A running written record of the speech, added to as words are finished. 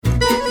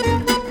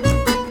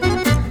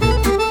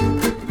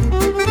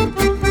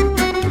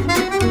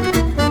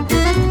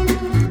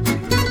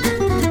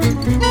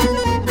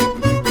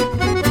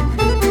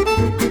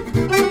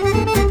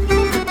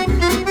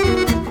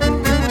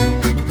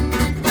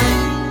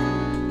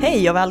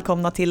Hej och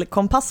välkomna till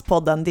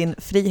Kompasspodden, din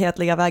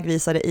frihetliga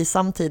vägvisare i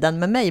samtiden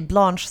med mig,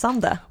 Blanche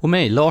Sande. Och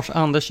mig,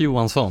 Lars-Anders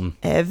Johansson.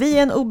 Vi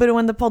är en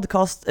oberoende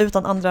podcast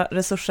utan andra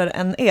resurser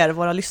än er,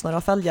 våra lyssnare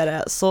och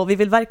följare. Så vi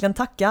vill verkligen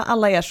tacka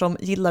alla er som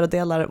gillar och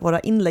delar våra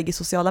inlägg i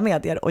sociala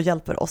medier och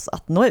hjälper oss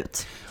att nå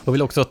ut. Och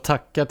vill också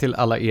tacka till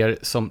alla er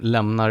som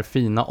lämnar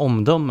fina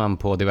omdömen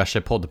på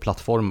diverse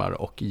poddplattformar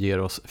och ger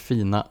oss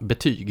fina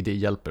betyg. Det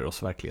hjälper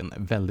oss verkligen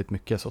väldigt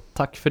mycket, så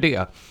tack för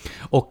det.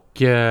 Och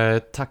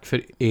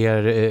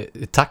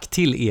tack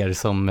till er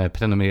som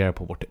prenumererar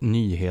på vårt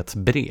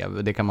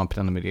nyhetsbrev. Det kan man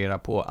prenumerera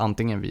på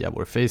antingen via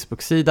vår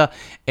Facebook-sida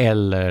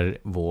eller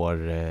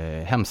vår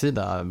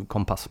hemsida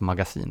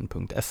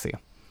kompassmagasin.se.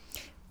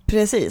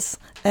 Precis.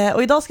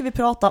 Och idag ska vi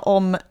prata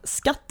om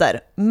skatter.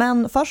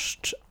 Men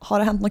först, har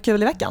det hänt något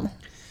kul i veckan?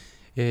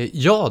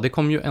 Ja, det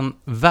kom ju en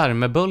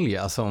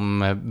värmebölja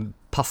som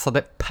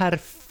passade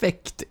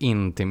perfekt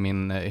in till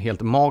min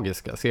helt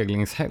magiska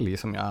seglingshelg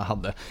som jag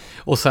hade.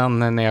 Och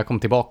sen när jag kom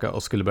tillbaka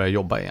och skulle börja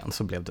jobba igen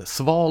så blev det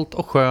svalt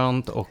och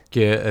skönt och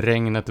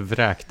regnet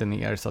vräkte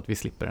ner så att vi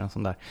slipper en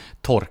sån där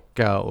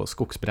torka och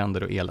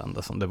skogsbränder och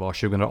elände som det var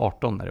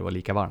 2018 när det var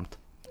lika varmt.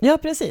 Ja,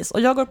 precis.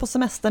 Och jag går på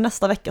semester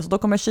nästa vecka så då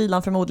kommer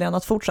kylan förmodligen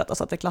att fortsätta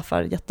så att det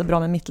klaffar jättebra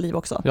med mitt liv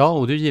också. Ja,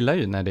 och du gillar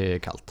ju när det är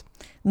kallt.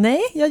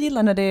 Nej, jag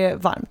gillar när det är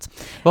varmt.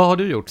 Vad har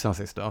du gjort sen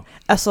sist då?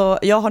 Alltså,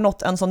 jag har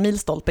nått en sån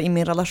milstolpe i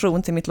min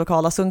relation till mitt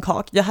lokala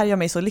sunkhak. Det här gör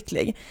mig så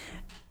lycklig.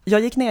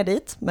 Jag gick ner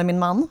dit med min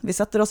man, vi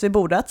sätter oss vid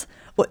bordet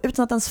och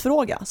utan att ens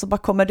fråga så bara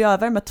kommer det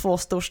över med 2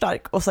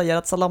 storstark och säger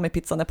att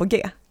salamipizzan är på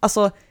G.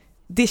 Alltså,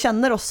 det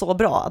känner oss så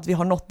bra att vi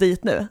har nått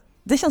dit nu.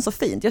 Det känns så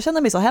fint, jag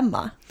känner mig så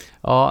hemma.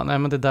 Ja, nej,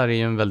 men det där är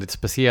ju en väldigt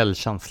speciell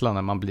känsla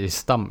när man blir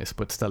stammis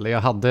på ett ställe.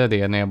 Jag hade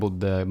det när jag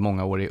bodde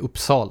många år i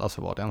Uppsala,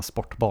 så var det en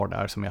sportbar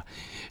där som jag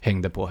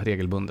hängde på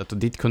regelbundet. Och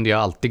dit kunde jag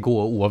alltid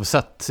gå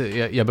oavsett.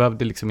 Jag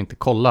behövde liksom inte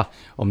kolla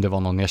om det var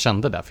någon jag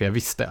kände där, för jag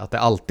visste att det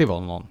alltid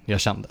var någon jag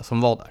kände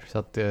som var där. Så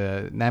att,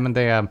 nej, men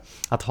det är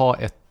att ha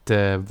ett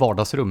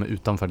vardagsrum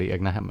utanför det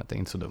egna hemmet är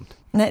inte så dumt.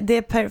 Nej, det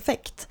är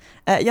perfekt.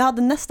 Jag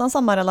hade nästan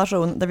samma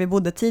relation där vi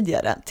bodde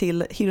tidigare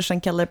till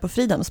Hirschenkeller på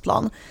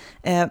Fridhemsplan.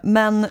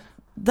 Men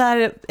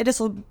där är det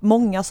så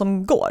många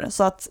som går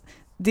så att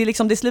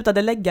det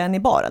slutade lägga en i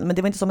baren, men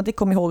det var inte som att det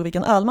kom ihåg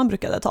vilken öl man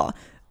brukade ta.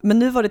 Men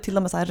nu var det till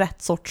och med så här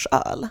rätt sorts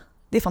öl.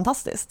 Det är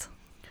fantastiskt.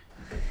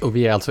 Och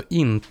vi är alltså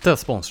inte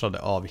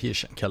sponsrade av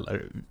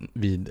Hirschenkeller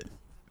vid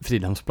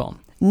Fridhemsplan.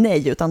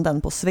 Nej, utan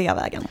den på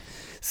Sveavägen.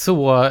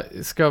 Så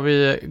ska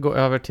vi gå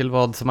över till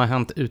vad som har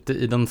hänt ute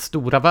i den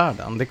stora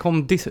världen. Det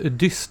kom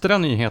dystra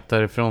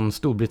nyheter från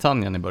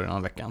Storbritannien i början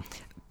av veckan.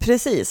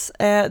 Precis.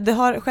 Det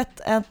har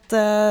skett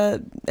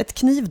ett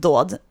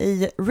knivdåd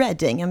i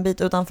Reading, en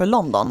bit utanför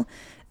London,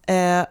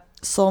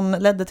 som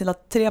ledde till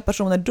att 3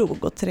 personer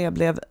dog och 3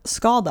 blev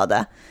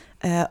skadade.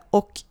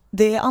 Och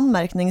det är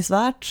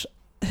anmärkningsvärt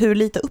hur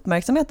lite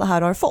uppmärksamhet det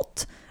här har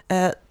fått.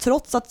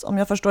 Trots att, om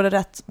jag förstår det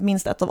rätt,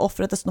 minst ett av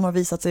offret som har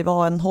visat sig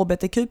vara en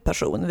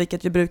hbtq-person,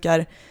 vilket ju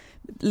brukar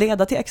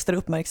leda till extra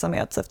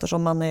uppmärksamhet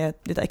eftersom man är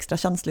lite extra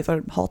känslig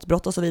för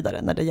hatbrott och så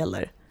vidare när det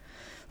gäller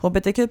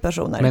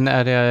hbtq-personer. Men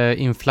är det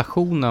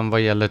inflationen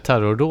vad gäller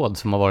terrordåd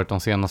som har varit de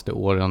senaste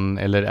åren,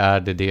 eller är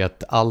det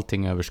att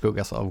allting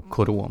överskuggas av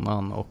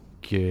coronan och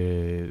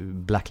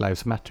Black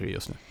Lives Matter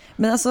just nu?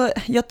 Men alltså,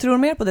 jag tror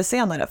mer på det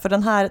senare, för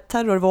den här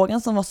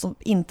terrorvågen som var så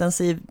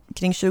intensiv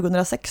kring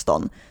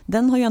 2016,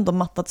 den har ju ändå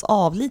mattats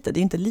av lite. Det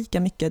är inte lika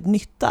mycket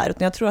nytt där,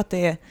 utan jag tror att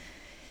det är,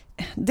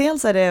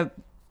 dels är det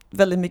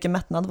väldigt mycket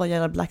mättnad vad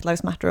gäller Black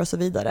Lives Matter och så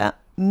vidare,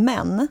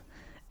 men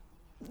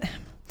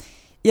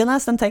jag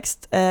läste en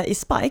text i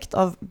Spiked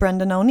av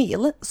Brendan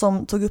O'Neill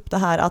som tog upp det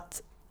här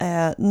att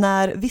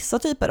när vissa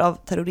typer av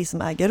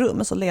terrorism äger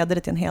rum så leder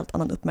det till en helt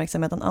annan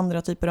uppmärksamhet än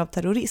andra typer av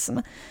terrorism.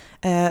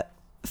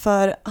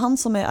 För han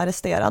som är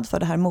arresterad för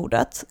det här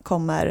mordet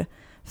kommer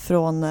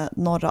från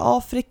norra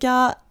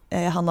Afrika.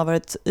 Han har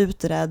varit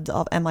utredd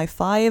av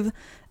MI5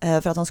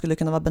 för att han skulle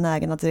kunna vara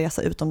benägen att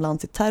resa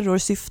utomlands i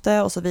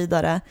terrorsyfte och så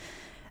vidare.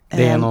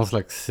 Det är någon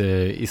slags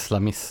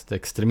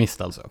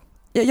islamist-extremist alltså?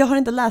 Jag har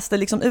inte läst det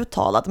liksom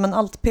uttalat, men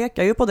allt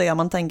pekar ju på det.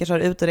 Man tänker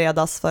sig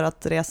utredas för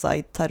att resa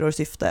i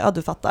terrorsyfte. Ja,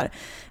 du fattar.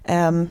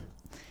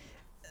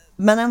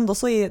 Men ändå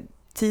så är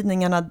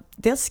tidningarna,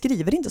 dels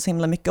skriver inte så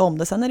himla mycket om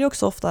det. Sen är det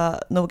också ofta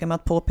noga med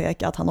att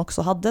påpeka att han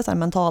också hade så här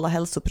mentala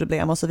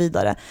hälsoproblem och så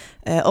vidare.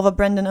 Och vad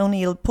Brendan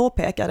O'Neill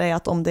påpekar är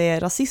att om det är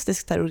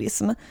rasistisk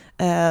terrorism,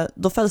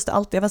 då följs det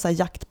alltid av en så här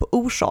jakt på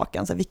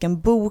orsaken. Så här, vilken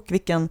bok,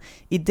 vilken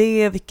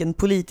idé, vilket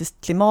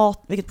politiskt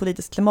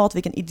klimat,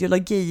 vilken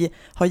ideologi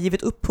har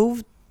givit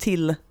upphov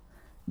till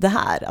det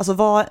här. Alltså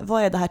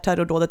vad är det här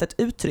terrordådet ett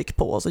uttryck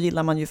på? Och så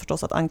gillar man ju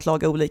förstås att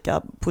anklaga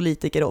olika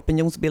politiker och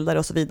opinionsbildare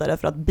och så vidare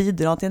för att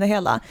bidra till det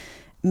hela.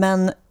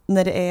 Men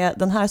när det är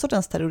den här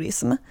sortens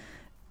terrorism,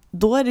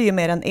 då är det ju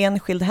mer en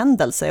enskild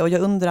händelse och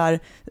jag undrar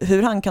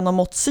hur han kan ha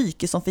mått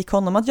psykiskt som fick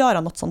honom att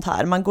göra något sånt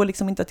här. Man går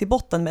liksom inte till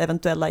botten med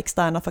eventuella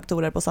externa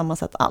faktorer på samma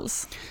sätt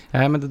alls.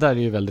 Nej, men det där är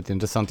ju väldigt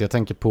intressant. Jag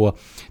tänker på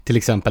till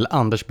exempel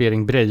Anders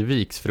Behring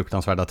Breiviks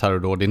fruktansvärda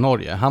terrordåd i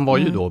Norge. Han var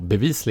ju då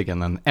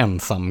bevisligen en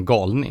ensam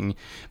galning,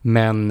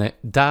 men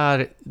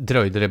där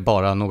dröjde det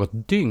bara något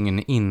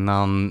dygn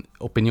innan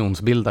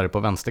opinionsbildare på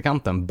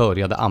vänsterkanten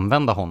började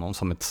använda honom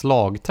som ett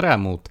slagträ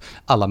mot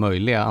alla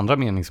möjliga andra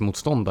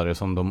meningsmotståndare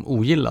som de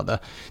ogillade.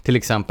 Till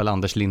exempel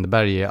Anders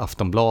Lindberg i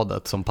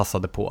Aftonbladet som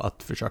passade på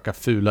att försöka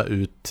fula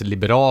ut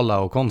liberala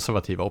och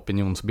konservativa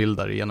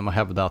opinionsbildare genom att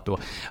hävda att då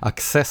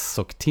Access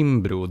och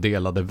Timbro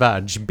delade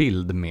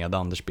världsbild med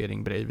Anders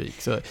Behring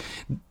Breivik. Så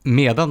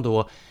medan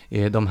då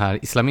de här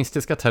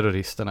islamistiska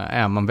terroristerna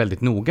är man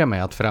väldigt noga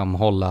med att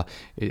framhålla,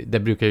 det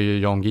brukar ju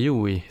Jan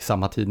Guillou i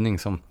samma tidning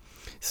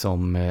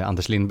som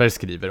Anders Lindberg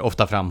skriver,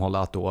 ofta framhålla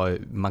att då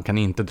man kan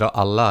inte dra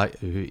alla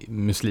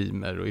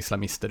muslimer och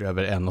islamister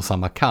över en och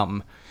samma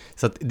kam.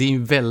 Så att det är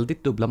ju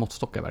väldigt dubbla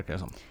måttstockar verkar det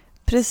som.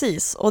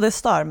 Precis, och det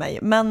stör mig.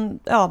 Men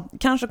ja,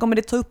 kanske kommer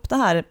det ta upp det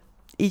här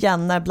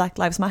igen när Black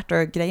Lives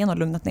Matter-grejen har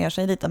lugnat ner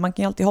sig lite. Man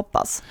kan ju alltid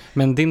hoppas.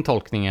 Men din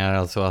tolkning är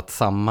alltså att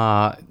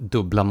samma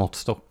dubbla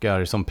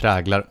måttstockar som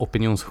präglar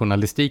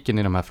opinionsjournalistiken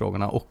i de här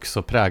frågorna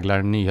också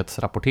präglar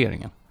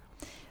nyhetsrapporteringen?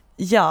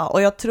 Ja,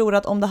 och jag tror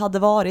att om det hade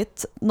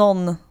varit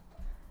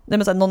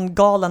någon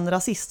galen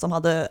rasist som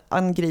hade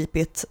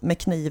angripit med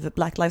kniv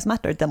Black Lives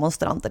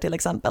Matter-demonstranter till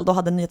exempel, då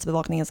hade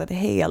nyhetsbevakningen sett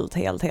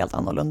helt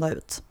annorlunda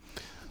ut.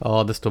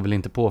 Ja, det står väl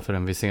inte på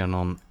förrän vi ser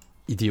någon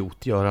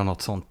idiot göra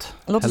något sånt.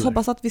 Låt oss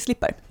hoppas att vi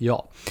slipper.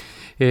 Ja.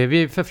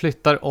 Vi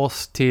förflyttar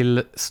oss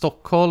till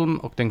Stockholm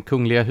och den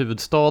kungliga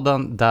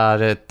huvudstaden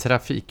där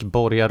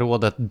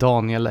trafikborgarrådet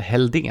Daniel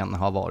Heldén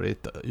har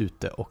varit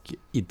ute och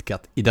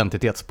idkat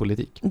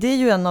identitetspolitik. Det är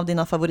ju en av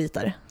dina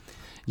favoriter.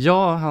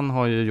 Ja, han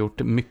har ju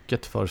gjort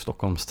mycket för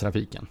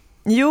Stockholmstrafiken.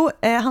 Jo,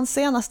 hans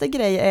senaste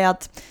grej är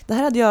att, det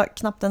här hade jag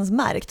knappt ens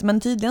märkt, men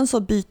tydligen så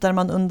byter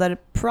man under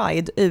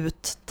Pride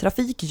ut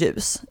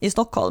trafikljus i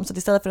Stockholm. Så att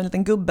istället för en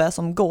liten gubbe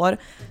som går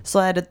så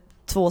är det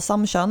 2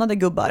 samkönade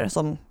gubbar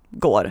som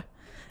går.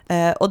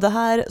 Och det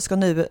här ska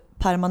nu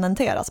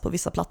permanenteras på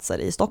vissa platser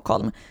i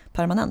Stockholm.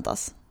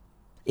 Permanentas.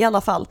 I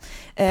alla fall.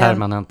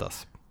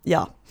 Permanentas.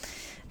 Ja.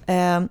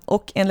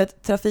 Och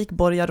enligt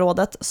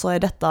trafikborgarrådet så är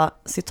detta,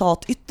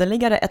 citat,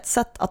 ytterligare ett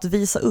sätt att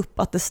visa upp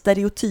att det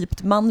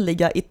stereotypt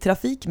manliga i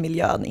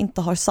trafikmiljön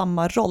inte har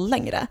samma roll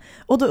längre.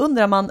 Och då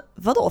undrar man,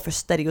 vad då för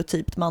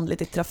stereotypt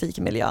manligt i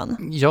trafikmiljön?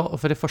 Ja,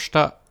 för det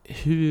första,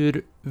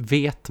 hur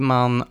vet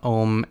man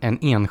om en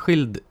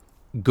enskild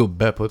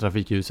gubbe på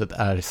trafikljuset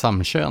är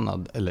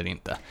samkönad eller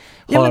inte?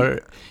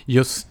 Har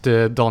just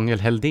Daniel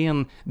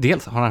Heldén,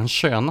 dels har han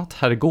könat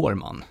herr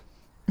Gårman?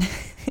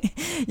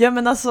 Ja,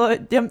 men alltså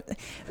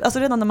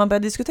redan när man börjar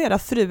diskutera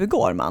fru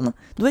Gårman,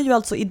 då är ju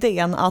alltså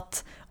idén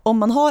att om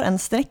man har en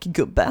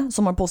streckgubbe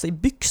som har på sig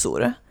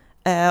byxor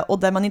och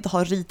där man inte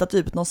har ritat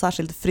ut någon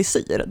särskild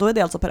frisyr, då är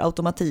det alltså per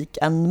automatik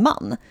en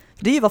man.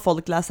 Det är ju vad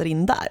folk läser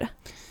in där.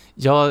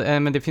 Ja,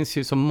 men det finns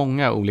ju så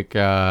många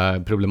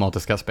olika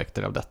problematiska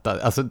aspekter av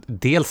detta. Alltså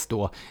dels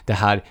då det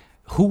här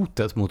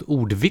hotet mot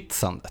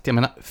ordvitsandet. Jag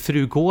menar,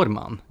 fru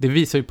Gårman, det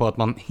visar ju på att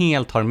man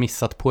helt har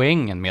missat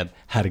poängen med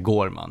herr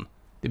Gårman.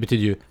 Det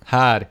betyder ju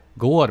här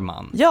går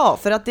man. Ja,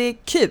 för att det är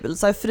kul.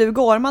 Så här, fru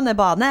Gårman är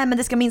bara, nej men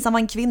det ska minsann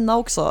vara en kvinna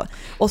också.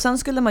 Och sen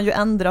skulle man ju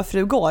ändra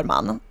fru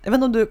Gårman. Jag vet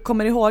inte om du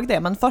kommer ihåg det,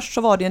 men först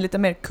så var det en lite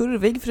mer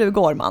kurvig fru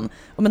Gårman.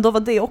 Men då var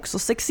det också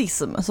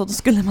sexism. Så då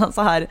skulle man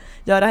så här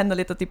göra henne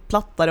lite typ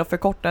plattare och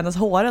förkorta hennes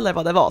hår eller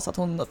vad det var. Så att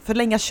hon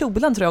förlänga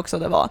kjolen tror jag också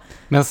det var.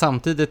 Men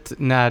samtidigt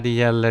när det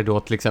gäller då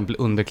till exempel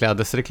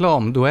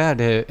underklädesreklam, då är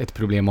det ett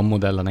problem om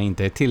modellerna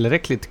inte är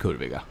tillräckligt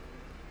kurviga.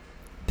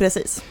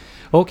 Precis.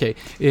 Okej,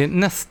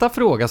 nästa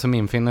fråga som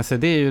infinner sig,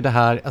 det är ju det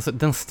här, alltså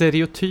den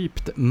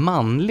stereotypt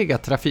manliga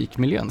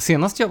trafikmiljön.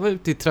 Senast jag var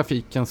ute i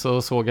trafiken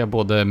så såg jag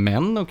både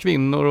män och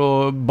kvinnor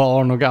och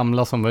barn och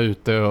gamla som var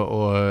ute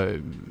och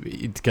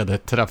idkade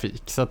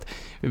trafik. Så att,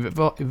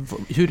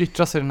 hur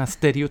yttrar sig den här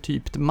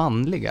stereotypt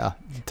manliga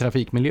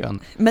trafikmiljön?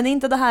 Men är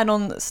inte det här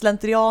någon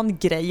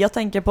slentrian-grej? Jag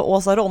tänker på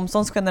Åsa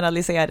Romsons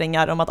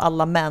generaliseringar om att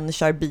alla män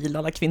kör bil och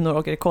alla kvinnor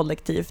åker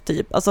kollektivt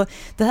typ. Alltså,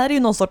 det här är ju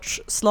någon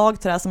sorts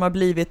slagträ som har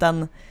blivit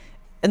en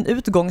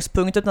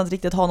utgångspunkt utan att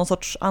riktigt ha någon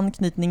sorts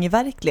anknytning i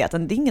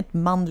verkligheten. Det är inget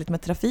manligt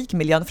med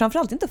trafikmiljön,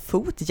 framförallt inte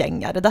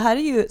fotgängare. Det här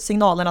är ju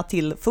signalerna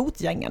till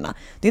fotgängarna.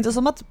 Det är inte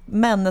som att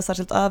män är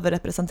särskilt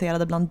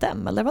överrepresenterade bland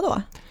dem, eller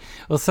vadå?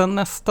 Och sen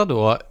nästa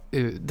då,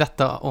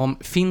 detta om,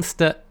 finns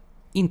det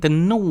inte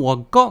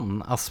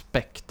någon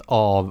aspekt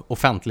av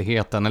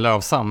offentligheten eller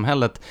av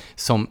samhället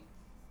som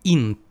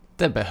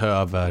inte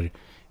behöver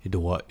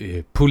då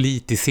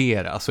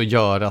politiseras och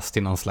göras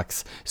till någon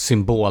slags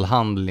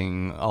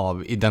symbolhandling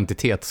av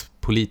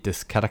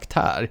identitetspolitisk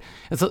karaktär.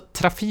 Alltså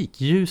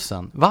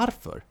trafikljusen,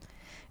 varför?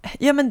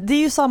 Ja, men det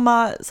är ju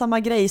samma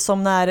grej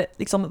som när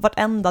liksom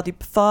vartenda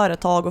typ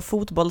företag och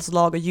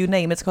fotbollslag och you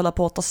name it ska hålla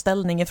på att ta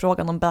ställning i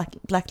frågan om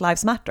Black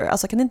Lives Matter.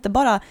 Alltså kan det inte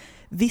bara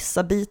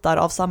vissa bitar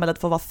av samhället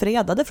får vara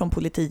fredade från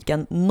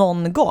politiken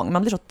någon gång.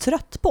 Man blir så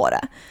trött på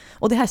det.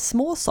 Och de här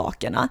små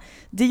sakerna,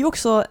 det är ju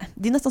också,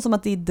 det är nästan som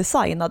att de är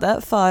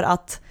designade för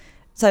att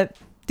så här,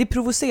 det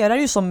provocerar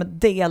ju som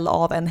del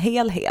av en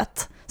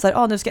helhet. Så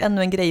här, nu ska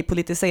ännu en grej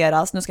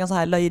politiseras, nu ska en så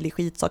här löjlig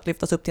skitsak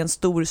lyftas upp till en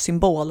stor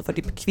symbol för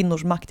typ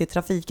kvinnors makt i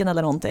trafiken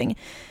eller någonting.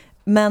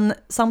 Men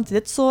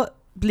samtidigt så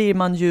blir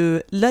man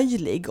ju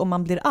löjlig om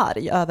man blir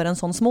arg över en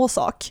sån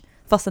småsak,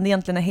 fastän det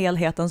egentligen är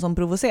helheten som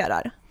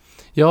provocerar.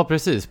 Ja,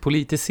 precis.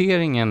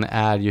 Politiseringen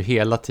är ju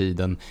hela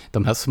tiden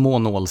de här små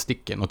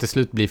nålsticken och till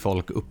slut blir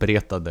folk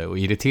uppretade och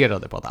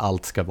irriterade på att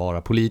allt ska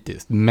vara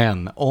politiskt.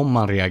 Men om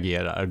man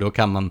reagerar, då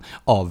kan man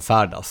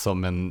avfärdas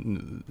som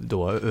en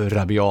då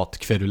rabiat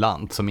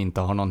kverulant som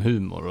inte har någon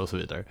humor och så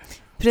vidare.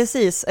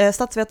 Precis,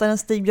 statsvetaren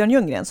Stig-Björn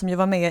Ljunggren som ju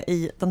var med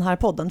i den här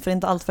podden för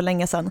inte allt för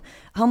länge sedan,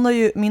 han har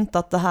ju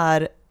myntat det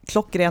här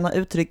klockrena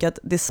uttrycket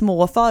de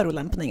små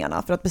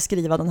förolämpningarna för att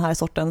beskriva den här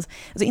sortens,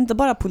 alltså inte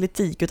bara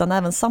politik utan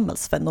även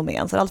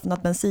samhällsfenomen. Så allt från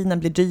att bensinen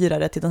blir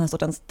dyrare till den här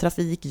sortens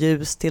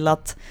trafikljus till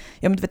att,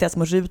 jag vet inte,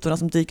 små rutorna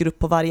som dyker upp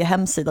på varje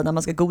hemsida när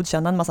man ska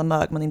godkänna en massa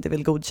mög man inte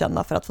vill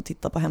godkänna för att få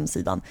titta på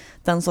hemsidan.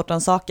 Den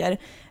sortens saker.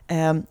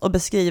 Och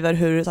beskriver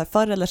hur så här,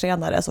 förr eller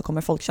senare så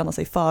kommer folk känna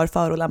sig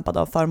förolämpade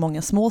av för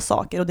många små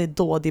saker och det är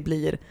då de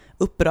blir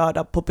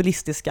upprörda,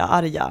 populistiska,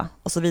 arga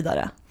och så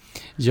vidare.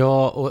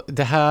 Ja, och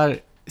det här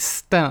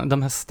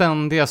de här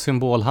ständiga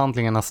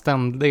symbolhandlingarna,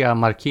 ständiga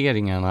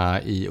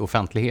markeringarna i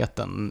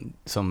offentligheten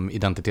som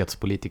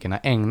identitetspolitikerna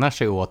ägnar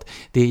sig åt,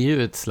 det är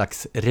ju ett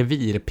slags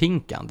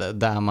revirpinkande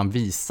där man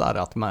visar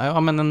att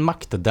man, en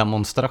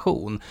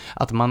maktdemonstration,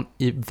 att man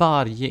i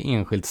varje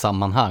enskilt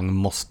sammanhang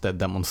måste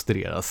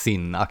demonstrera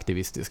sin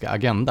aktivistiska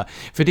agenda.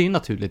 För det är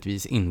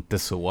naturligtvis inte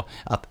så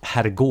att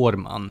herr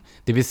Gårman,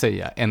 det vill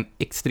säga en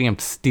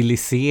extremt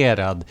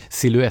stiliserad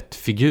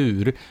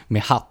silhuettfigur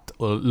med hatt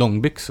och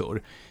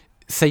långbyxor,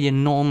 säger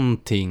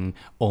någonting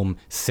om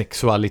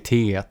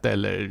sexualitet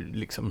eller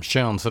liksom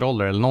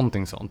könsroller eller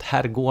någonting sånt.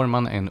 Här går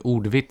man en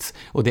ordvits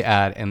och det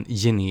är en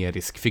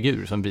generisk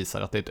figur som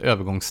visar att det är ett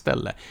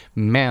övergångsställe.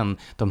 Men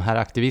de här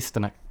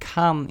aktivisterna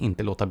kan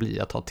inte låta bli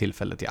att ta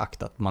tillfället i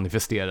akt att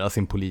manifestera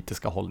sin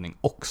politiska hållning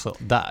också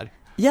där.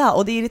 Ja,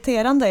 och det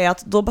irriterande är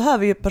att då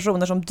behöver ju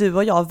personer som du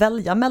och jag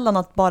välja mellan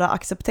att bara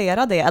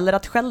acceptera det eller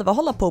att själva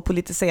hålla på och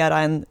politisera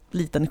en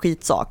liten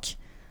skitsak.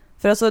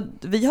 För alltså,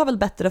 vi har väl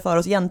bättre för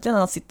oss egentligen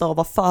än att sitta och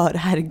vara för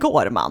herr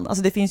Gårman.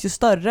 Alltså det finns ju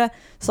större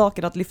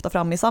saker att lyfta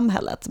fram i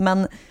samhället.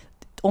 Men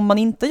om man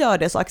inte gör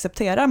det så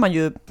accepterar man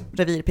ju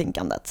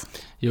revirpinkandet.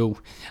 Jo,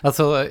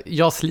 alltså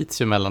jag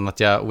slits ju mellan att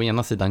jag å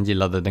ena sidan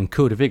gillade den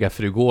kurviga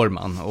fru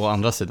Gårman och å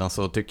andra sidan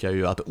så tycker jag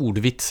ju att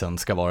ordvitsen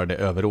ska vara det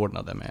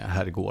överordnade med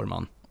herr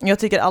Gårman. Jag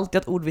tycker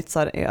alltid att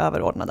ordvitsar är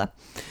överordnade.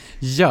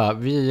 Ja,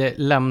 vi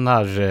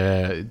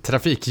lämnar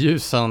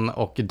trafikljusen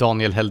och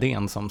Daniel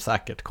Heldén som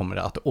säkert kommer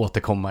att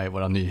återkomma i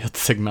våra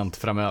nyhetssegment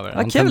framöver.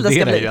 Vad kul det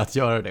ska bli. Ju att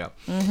göra det.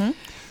 Mm-hmm.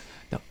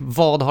 Ja,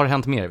 vad har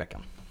hänt mer i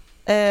veckan?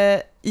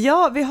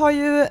 Vi har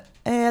ju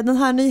den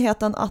här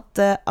nyheten att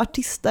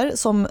artister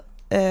som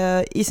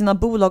i sina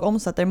bolag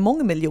omsätter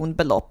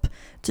mångmiljonbelopp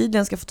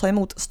tydligen ska få ta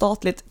emot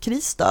statligt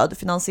krisstöd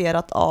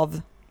finansierat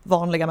av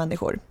vanliga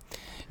människor.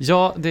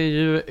 Ja, det är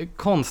ju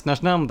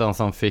Konstnärsnämnden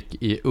som fick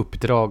i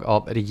uppdrag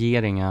av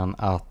regeringen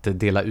att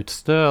dela ut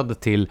stöd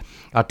till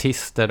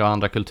artister och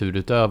andra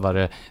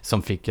kulturutövare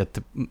som fick ett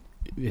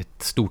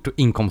stort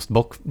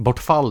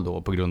inkomstbortfall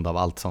då på grund av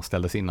allt som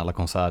ställdes in, alla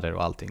konserter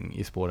och allting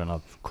i spåren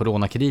av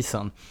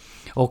coronakrisen.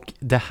 Och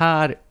det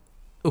här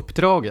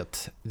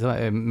uppdraget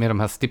med de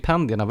här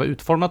stipendierna var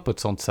utformat på ett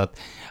sånt sätt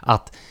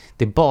att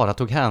det bara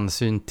tog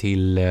hänsyn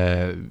till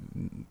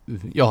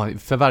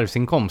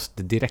förvärvsinkomst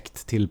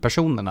direkt till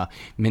personerna,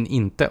 men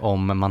inte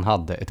om man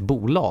hade ett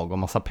bolag och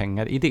massa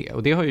pengar i det.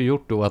 Och det har ju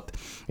gjort då att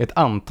ett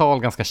antal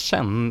ganska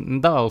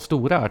kända och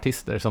stora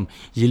artister som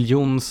Jill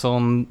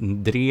Johnson,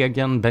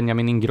 Dregen,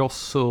 Benjamin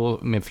Ingrosso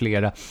med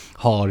flera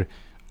har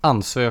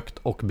ansökt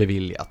och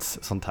beviljats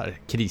sånt här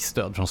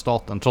krisstöd från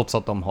staten trots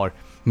att de har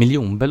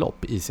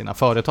miljonbelopp i sina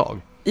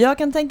företag. Jag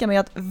kan tänka mig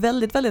att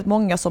väldigt, väldigt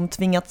många som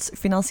tvingats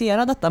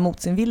finansiera detta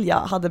mot sin vilja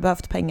hade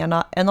behövt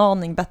pengarna en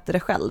aning bättre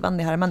själv än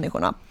de här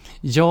människorna.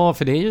 Ja,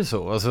 för det är ju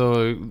så. Alltså,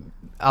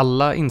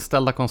 alla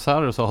inställda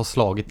konserter så har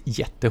slagit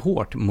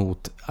jättehårt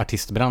mot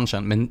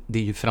artistbranschen, men det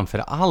är ju framför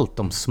allt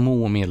de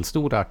små och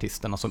medelstora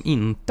artisterna som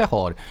inte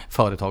har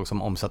företag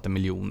som omsätter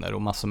miljoner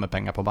och massor med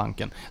pengar på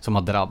banken som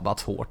har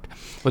drabbats hårt.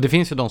 Och det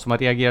finns ju de som har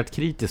reagerat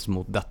kritiskt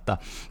mot detta.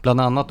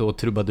 Bland annat då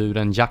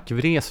trubaduren Jack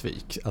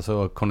Vreeswijk,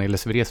 alltså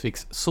Cornelis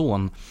Vreeswijks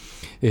son,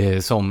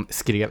 som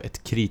skrev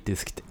ett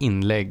kritiskt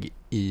inlägg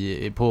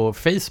på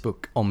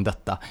Facebook om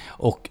detta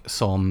och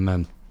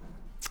som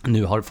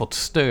nu har fått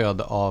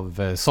stöd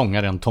av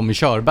sångaren Tommy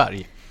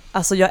Körberg.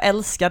 Alltså jag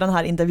älskar den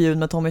här intervjun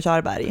med Tommy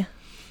Körberg.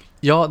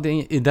 Ja, det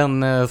är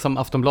den som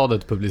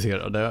Aftonbladet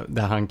publicerade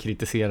där han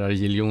kritiserar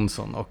Jill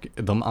Johnson och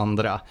de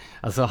andra.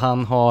 Alltså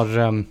han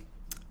har,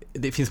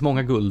 det finns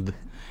många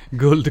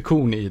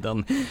guldkorn i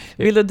den.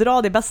 Vill du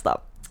dra det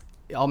bästa?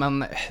 Ja,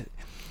 men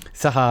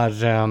så här,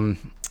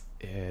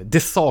 det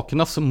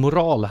saknas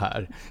moral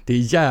här. Det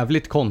är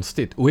jävligt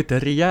konstigt och ett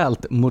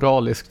rejält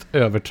moraliskt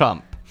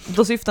övertramp.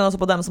 Då syftar han alltså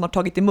på den som har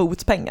tagit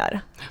emot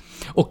pengar.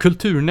 Och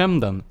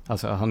kulturnämnden,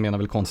 alltså han menar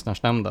väl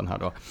konstnärsnämnden här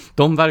då,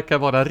 de verkar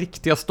vara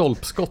riktiga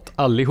stolpskott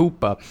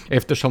allihopa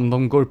eftersom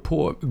de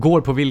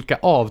går på vilka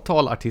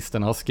avtal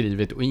artisterna har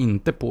skrivit och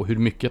inte på hur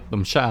mycket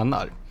de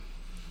tjänar.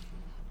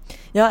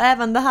 Ja,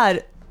 även det här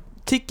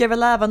tycker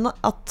väl även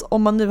att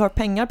om man nu har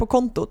pengar på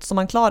kontot som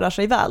man klarar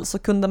sig väl så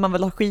kunde man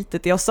väl ha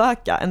skitit i att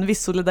söka. En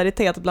viss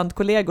solidaritet bland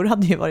kollegor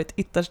hade ju varit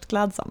ytterst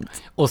klädsamt.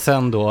 Och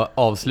sen då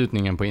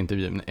avslutningen på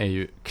intervjun är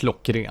ju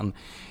klockren.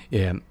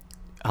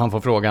 Han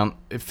får frågan,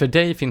 för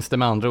dig finns det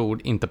med andra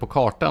ord inte på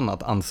kartan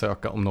att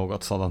ansöka om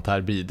något sådant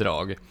här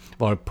bidrag.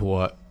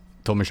 Varpå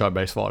Tommy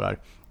Körberg svarar,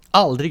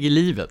 aldrig i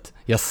livet.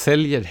 Jag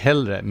säljer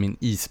hellre min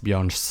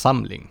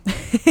isbjörnssamling.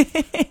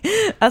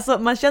 Alltså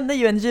man känner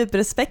ju en djup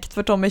respekt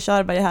för Tommy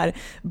Körberg här.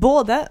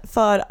 Både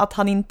för att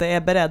han inte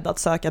är beredd att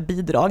söka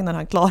bidrag när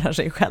han klarar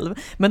sig själv.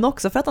 Men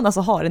också för att han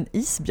alltså har en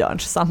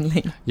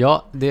isbjörnssamling.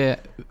 Ja, det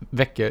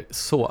väcker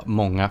så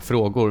många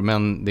frågor.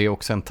 Men det är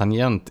också en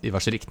tangent i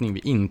vars riktning vi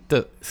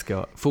inte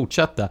ska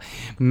fortsätta.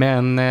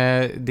 Men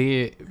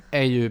det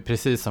är ju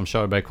precis som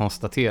Körberg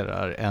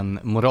konstaterar en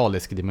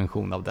moralisk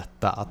dimension av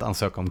detta. Att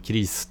ansöka om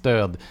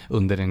krisstöd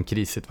under en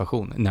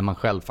krissituation när man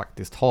själv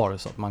faktiskt har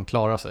så att man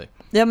klarar sig.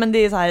 Ja, men det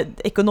är så här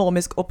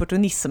ekonomisk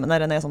opportunism när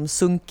den är som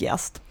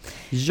sunkigast.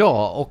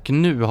 Ja, och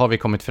nu har vi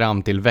kommit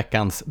fram till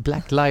veckans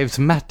Black Lives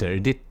Matter,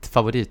 ditt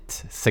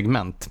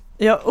favoritsegment.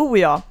 Ja,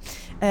 ja.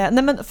 Nej,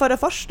 men för det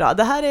första,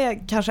 det här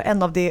är kanske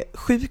en av de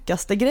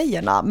sjukaste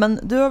grejerna, men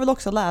du har väl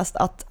också läst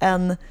att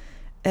en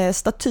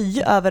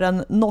staty över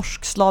en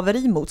norsk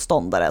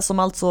slaverimotståndare som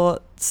alltså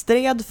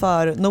stred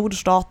för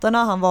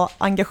nordstaterna, han var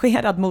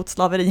engagerad mot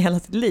slaveri hela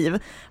sitt liv.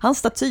 Hans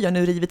staty har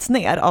nu rivits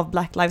ner av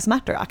Black Lives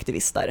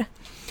Matter-aktivister.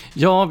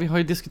 Ja, vi har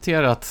ju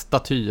diskuterat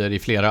statyer i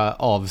flera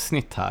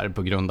avsnitt här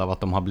på grund av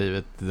att de har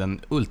blivit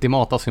den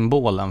ultimata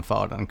symbolen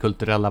för den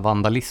kulturella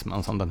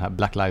vandalismen som den här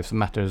Black Lives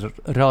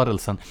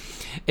Matter-rörelsen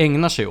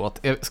ägnar sig åt.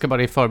 Jag ska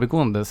bara i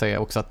förbigående säga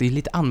också att det är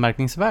lite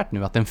anmärkningsvärt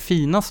nu att den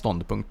fina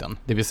ståndpunkten,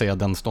 det vill säga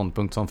den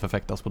ståndpunkt som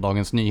förfäktas på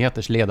Dagens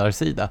Nyheters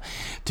ledarsida,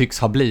 tycks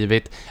ha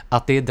blivit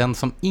att det är den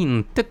som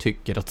inte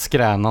tycker att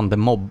skränande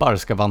mobbar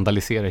ska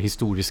vandalisera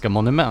historiska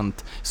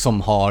monument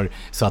som har,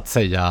 så att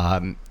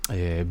säga,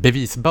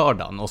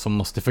 bevisbördan och som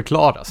måste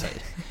förklara sig.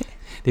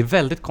 Det är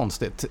väldigt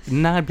konstigt.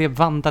 När blev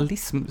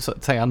vandalism, så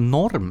att säga,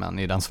 normen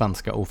i den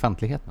svenska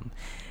offentligheten?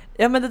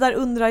 Ja, men det där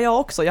undrar jag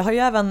också. Jag har ju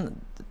även,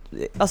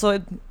 alltså,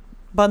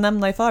 bara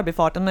nämna i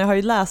förbifarten, men jag har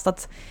ju läst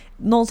att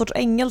någon sorts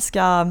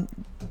engelska,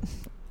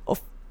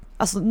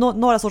 alltså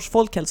några sorts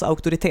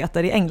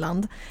folkhälsoauktoriteter i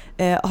England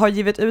har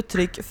givit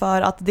uttryck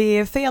för att det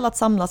är fel att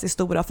samlas i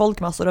stora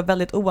folkmassor och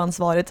väldigt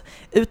oansvarigt,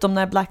 utom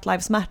när Black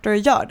Lives Matter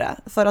gör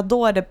det. För att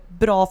då är det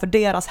bra för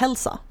deras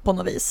hälsa på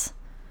något vis.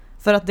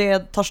 För att det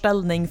tar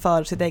ställning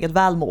för sitt eget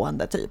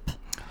välmående typ.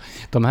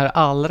 De här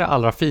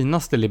allra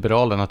finaste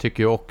liberalerna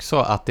tycker ju också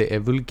att det är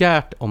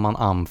vulgärt om man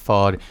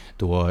anför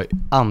då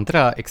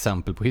andra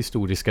exempel på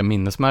historiska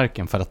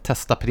minnesmärken för att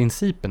testa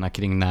principerna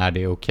kring när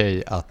det är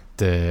okej att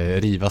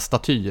riva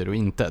statyer och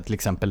inte, till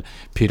exempel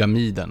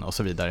pyramiden och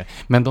så vidare.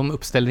 Men de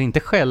uppställer inte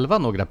själva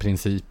några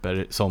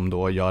principer som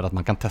då gör att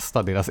man kan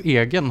testa deras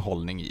egen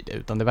hållning i det,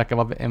 utan det verkar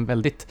vara en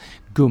väldigt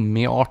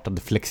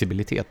gummiartad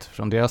flexibilitet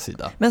från deras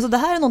sida. Men så det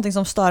här är någonting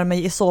som stör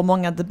mig i så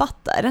många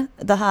debatter.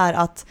 Det här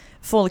att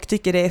folk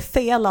tycker det är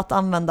fel att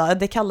använda,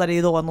 det kallar det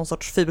ju då någon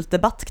sorts fult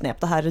debattknep,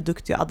 det här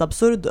reductio ad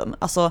absurdum,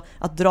 alltså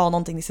att dra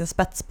någonting i sin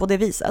spets på det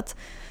viset.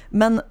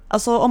 Men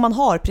alltså, om man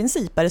har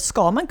principer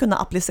ska man kunna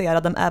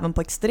applicera dem även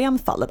på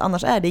extremfallet,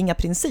 annars är det inga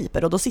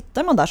principer och då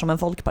sitter man där som en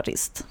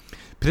folkpartist.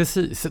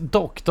 Precis,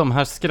 dock de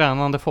här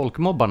skränande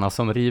folkmobbarna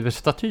som river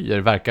statyer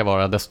verkar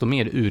vara desto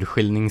mer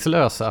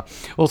urskiljningslösa.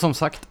 Och som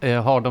sagt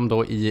har de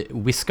då i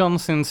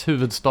Wisconsins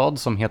huvudstad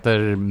som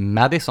heter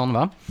Madison,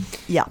 va?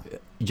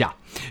 Ja,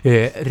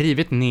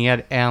 rivit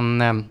ner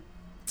en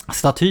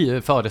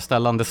staty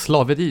föreställande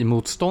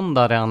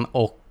slaverimotståndaren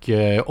och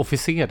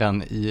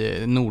officeren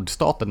i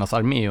nordstaternas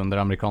armé under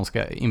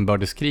amerikanska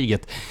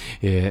inbördeskriget,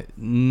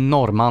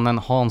 norrmannen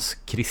Hans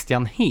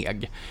Christian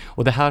Heg.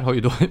 Och det här har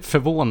ju då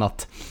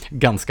förvånat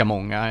ganska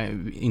många,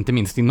 inte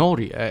minst i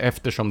Norge,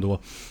 eftersom då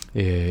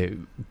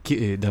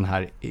den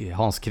här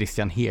Hans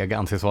Christian Heg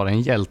anses vara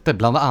en hjälte,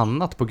 bland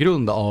annat på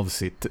grund av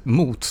sitt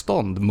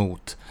motstånd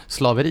mot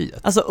slaveriet.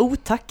 Alltså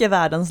otack är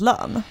världens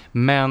lön.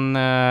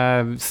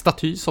 Men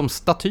staty som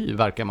staty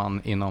verkar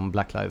man inom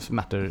Black Lives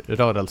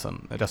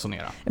Matter-rörelsen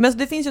resonera. Men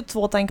det finns ju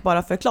två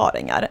tänkbara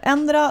förklaringar.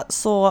 Ändra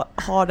så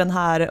har den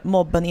här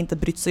mobben inte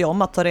brytt sig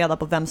om att ta reda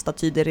på vem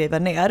staty det river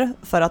ner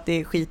för att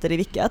det skiter i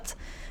vilket.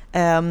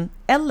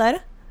 Eller,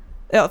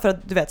 ja, för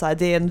att du vet så här,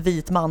 det är en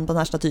vit man på den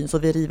här statyn så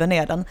vi river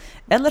ner den.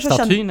 Eller så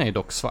statyn är ju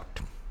dock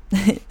svart.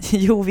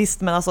 Jo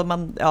visst, men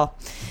alltså ja.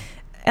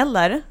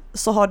 Eller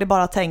så har det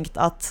bara tänkt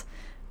att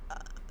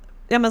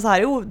ja, men så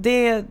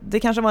här, det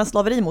kanske var en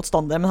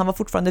slaverimotståndare men han var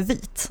fortfarande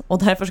vit och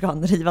därför ska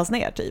han rivas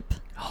ner typ.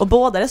 Och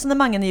båda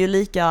resonemangen är ju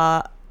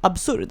lika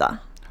absurda.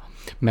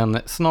 Men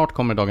snart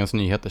kommer Dagens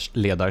Nyheters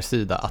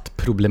ledarsida att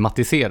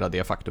problematisera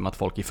det faktum att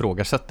folk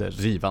ifrågasätter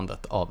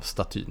rivandet av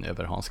statyn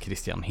över Hans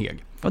Christian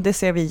Heg. Och det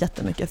ser vi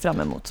jättemycket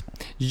fram emot.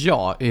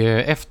 Ja,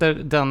 efter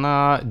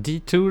denna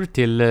detour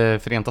till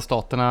Förenta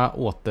Staterna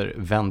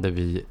återvänder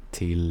vi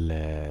till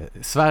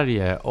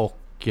Sverige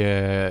och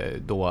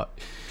då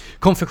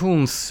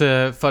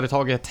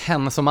konfektionsföretaget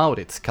Hennes &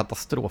 Mauritz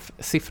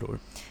katastrofsiffror.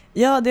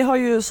 Ja, det har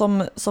ju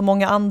som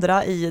många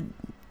andra i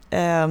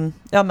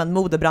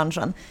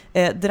modebranschen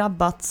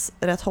drabbats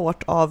rätt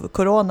hårt av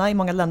corona. I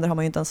många länder har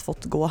man ju inte ens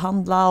fått gå och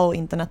handla och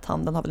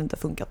internethandeln har väl inte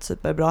funkat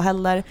superbra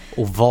heller.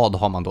 Och vad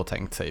har man då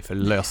tänkt sig för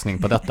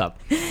lösning på detta?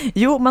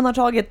 Jo, man har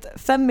tagit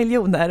 5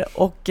 miljoner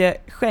och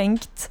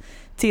skänkt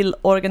till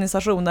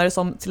organisationer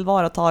som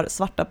tillvaratar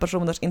svarta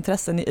personers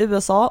intressen i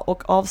USA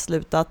och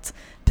avslutat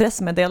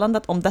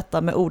pressmeddelandet om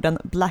detta med orden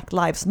Black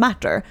Lives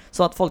Matter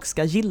så att folk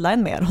ska gilla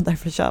en mer och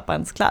därför köpa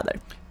ens kläder.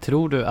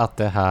 Tror du att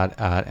det här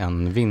är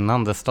en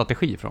vinnande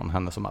strategi från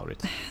Hennes &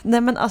 Mauritz?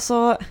 Nej, men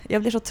alltså,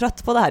 jag blir så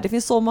trött på det här. Det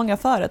finns så många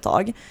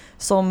företag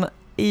som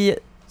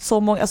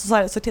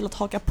ser till att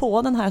haka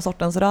på den här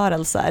sortens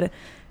rörelser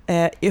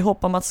i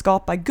hopp om att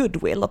skapa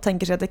goodwill och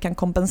tänker sig att det kan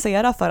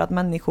kompensera för att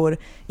människor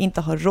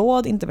inte har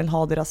råd, inte vill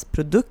ha deras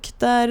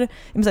produkter.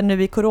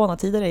 Nu i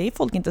coronatider är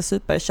folk inte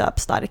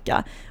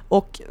superköpstarka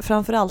och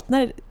framförallt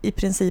när i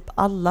princip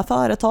alla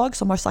företag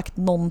som har sagt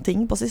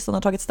någonting på sistone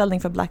har tagit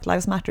ställning för Black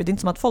Lives Matter. Det är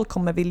inte som att folk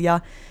kommer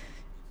vilja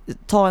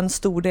ta en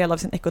stor del av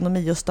sin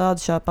ekonomi och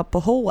stödköpa på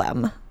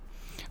H&M.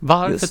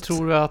 Varför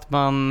tror du att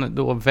man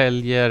då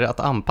väljer att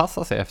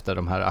anpassa sig efter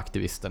de här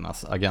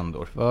aktivisternas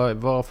agendor?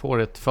 Vad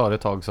får ett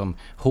företag som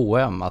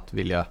H&M att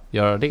vilja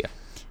göra det?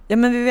 Ja,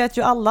 men vi vet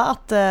ju alla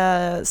att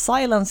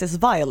silence is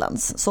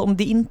violence. Så om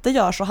det inte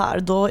gör så här,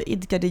 då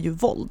idkar det ju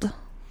våld.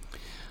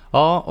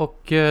 Ja,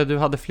 och du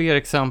hade fler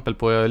exempel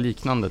på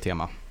liknande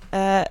tema.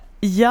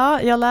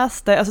 Ja, jag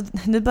läste, alltså,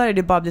 nu börjar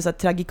det bara bli så här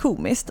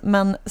tragikomiskt,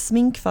 men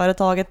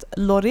sminkföretaget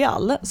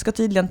L'Oreal ska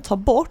tydligen ta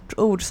bort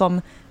ord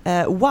som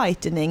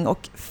whitening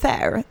och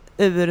fair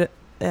ur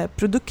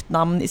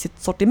produktnamn i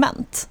sitt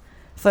sortiment.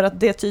 För att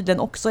det tydligen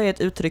också är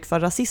ett uttryck för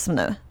rasism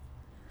nu.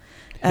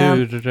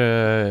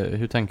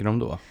 Hur tänker de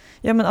då?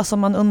 Ja, men alltså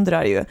man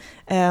undrar ju.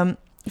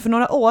 För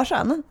några år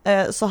sedan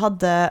så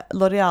hade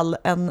L'Oreal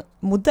en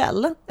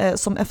modell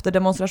som efter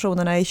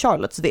demonstrationerna i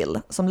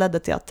Charlottesville som ledde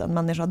till att en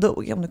människa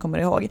dog, om du kommer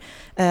ihåg.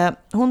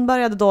 Hon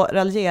började då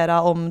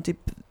raljera om typ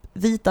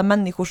vita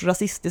människors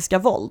rasistiska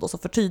våld och så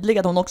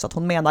förtydligade hon också att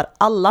hon menar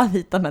alla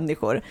vita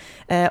människor.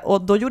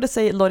 Och då gjorde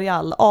sig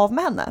L'Oreal av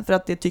med henne för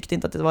att de tyckte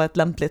inte att det var ett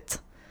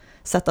lämpligt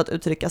sätt att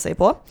uttrycka sig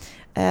på.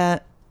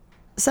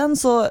 Sen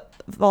så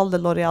valde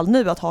L'Oreal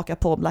nu att haka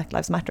på Black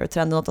Lives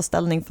Matter-trenden och ta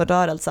ställning för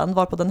rörelsen,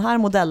 varpå den här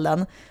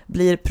modellen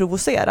blir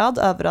provocerad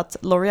över att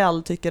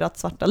L'Oreal tycker att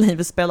svarta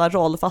liv spelar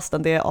roll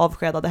fastän det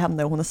avskedade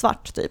henne och hon är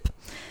svart typ.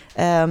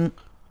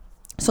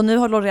 Så nu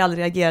har L'Oreal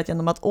reagerat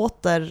genom att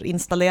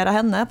återinstallera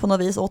henne på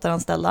något vis,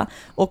 återanställa,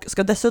 och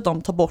ska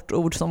dessutom ta bort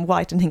ord som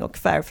whitening och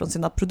fair från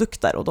sina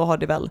produkter, och då har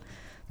de väl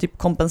typ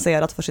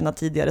kompenserat för sina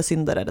tidigare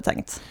synder, är det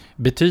tänkt.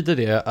 Betyder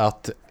det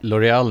att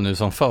L'Oreal nu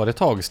som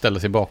företag ställer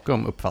sig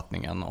bakom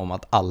uppfattningen om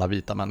att alla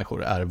vita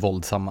människor är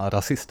våldsamma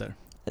rasister?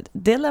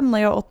 Det lämnar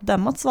jag åt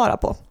dem att svara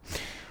på.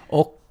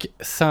 Och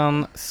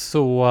sen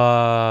så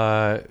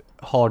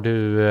har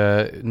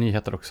du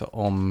nyheter också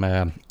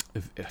om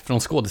från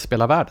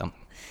skådespelarvärlden.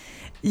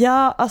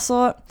 Ja,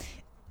 alltså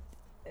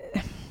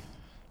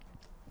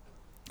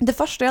det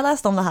första jag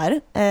läste om det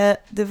här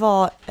det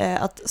var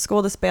att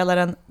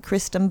skådespelaren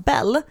Kristen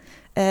Bell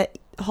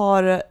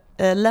har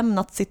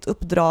lämnat sitt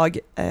uppdrag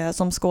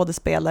som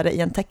skådespelare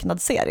i en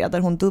tecknad serie där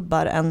hon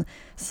dubbar en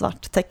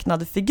svart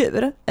tecknad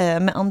figur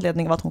med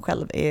anledning av att hon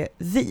själv är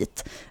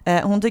vit.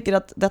 Hon tycker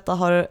att detta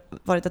har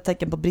varit ett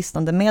tecken på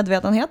bristande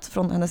medvetenhet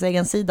från hennes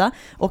egen sida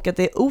och att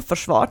det är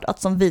oförsvart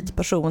att som vit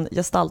person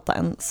gestalta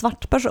en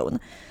svart person.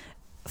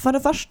 För det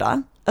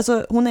första,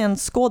 alltså hon är en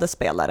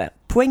skådespelare.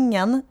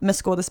 Poängen med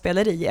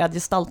skådespeleri är att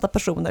gestalta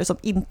personer som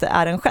inte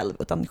är en själv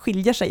utan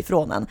skiljer sig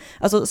från en.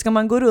 Alltså ska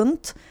man gå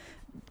runt,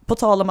 på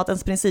tal om att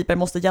ens principer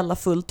måste gälla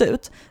fullt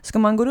ut, ska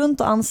man gå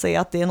runt och anse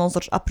att det är någon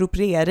sorts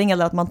appropriering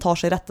eller att man tar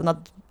sig rätten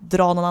att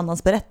dra någon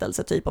annans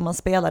berättelse, typ om man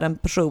spelar en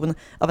person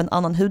av en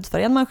annan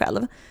hudfärg än man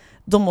själv,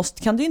 då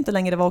kan det ju inte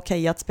längre vara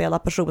okej att spela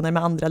personer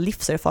med andra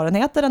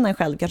livserfarenheter än en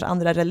själv, kanske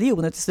andra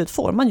religioner. Till slut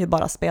får man ju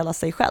bara spela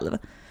sig själv.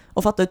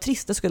 Och fatta hur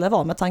trist det skulle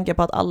vara med tanke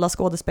på att alla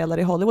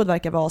skådespelare i Hollywood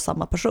verkar vara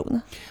samma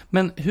person.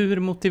 Men hur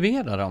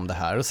motiverar de det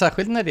här? Och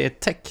särskilt när det är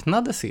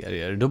tecknade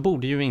serier, då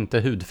borde ju inte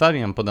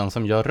hudfärgen på den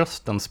som gör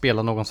rösten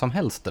spela någon som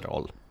helst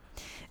roll.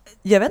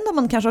 Jag vet inte om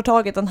man kanske har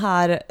tagit den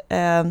här,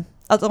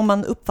 att om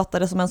man uppfattar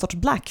det som en sorts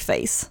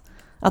blackface.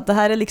 Att det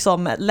här är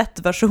liksom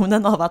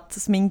lättversionen av att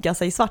sminka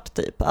sig svart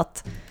typ,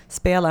 att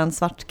spela en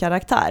svart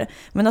karaktär.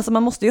 Men alltså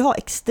man måste ju ha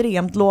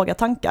extremt låga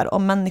tankar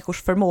om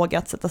människors förmåga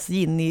att sätta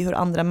sig in i hur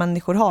andra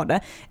människor har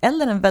det.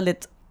 Eller en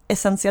väldigt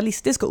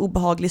essentialistisk och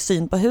obehaglig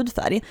syn på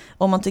hudfärg.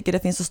 Om man tycker det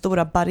finns så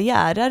stora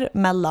barriärer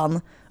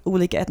mellan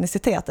olika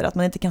etniciteter att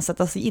man inte kan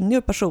sätta sig in i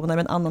hur personer med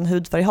en annan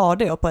hudfärg har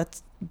det och på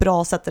ett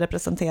bra sätt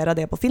representera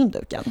det på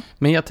filmduken.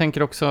 Men jag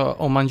tänker också,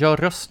 om man gör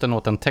rösten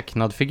åt en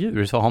tecknad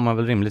figur så har man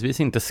väl rimligtvis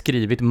inte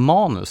skrivit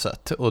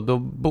manuset och då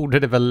borde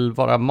det väl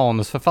vara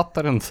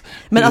manusförfattarens...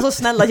 Men alltså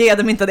snälla, ge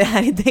dem inte det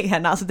här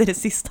idéerna, alltså det är det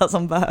sista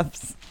som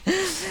behövs.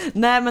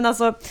 Nej men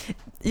alltså,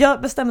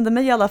 jag bestämde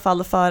mig i alla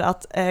fall för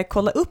att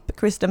kolla upp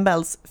Kristen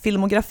Bells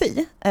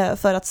filmografi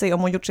för att se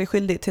om hon gjort sig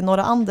skyldig till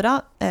några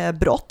andra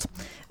brott.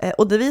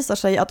 Och det visar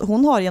sig att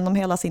hon har genom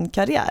hela sin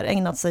karriär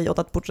ägnat sig åt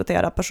att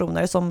porträttera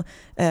personer som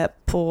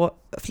på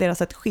flera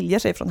sätt skiljer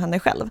sig från henne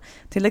själv.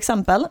 Till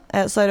exempel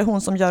så är det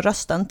hon som gör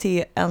rösten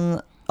till en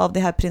av de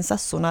här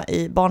prinsessorna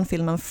i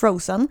barnfilmen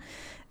Frozen.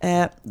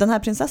 Den här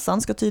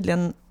prinsessan ska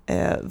tydligen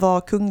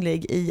vara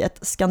kunglig i ett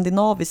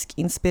skandinavisk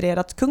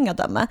inspirerat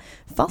kungadöme,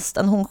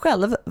 fastän hon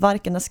själv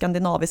varken är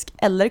skandinavisk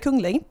eller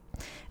kunglig.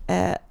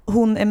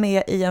 Hon är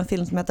med i en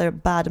film som heter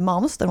Bad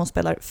Moms där hon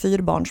spelar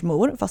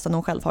 4-barnsmor fastän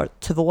hon själv har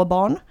 2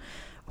 barn.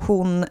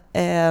 Hon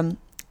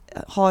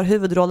har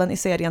huvudrollen i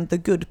serien The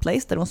Good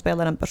Place där hon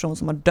spelar en person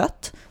som har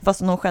dött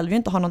fastän hon själv ju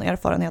inte har någon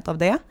erfarenhet av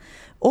det.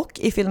 Och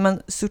i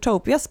filmen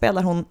Zootopia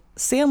spelar hon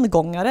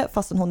sengångare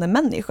fastän hon är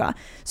människa.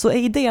 Så är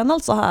idén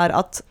alltså här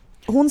att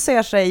hon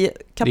ser sig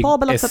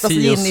kapabel att sätta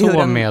sig in i hur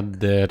en...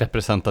 med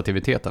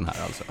representativiteten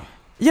här alltså.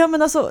 Ja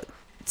men alltså,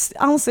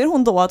 anser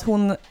hon då att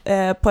hon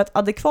på ett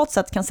adekvat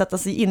sätt kan sätta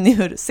sig in i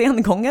hur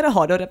sengångare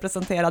har det och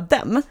representera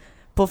dem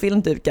på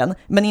filmduken,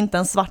 men inte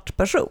en svart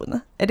person?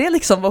 Är det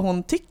liksom vad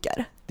hon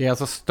tycker? Det är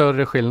alltså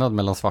större skillnad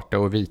mellan svarta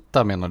och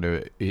vita, menar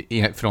du,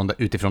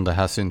 utifrån det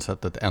här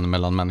synsättet än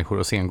mellan människor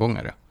och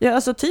sengångare? Ja,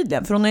 alltså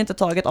tydligen, för hon har inte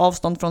tagit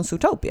avstånd från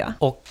Zootopia.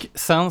 Och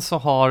sen så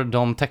har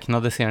de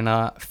tecknade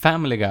serierna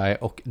Family Guy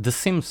och The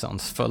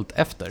Simpsons följt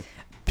efter.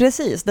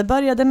 Precis, det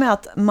började med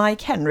att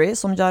Mike Henry,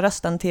 som gör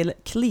rösten till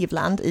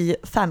Cleveland i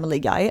Family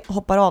Guy,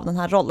 hoppar av den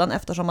här rollen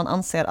eftersom man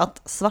anser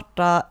att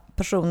svarta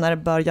personer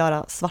bör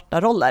göra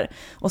svarta roller.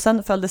 Och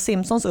sen följde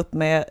Simpsons upp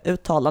med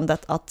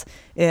uttalandet att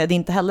det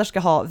inte heller ska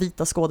ha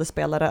vita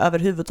skådespelare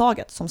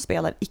överhuvudtaget som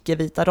spelar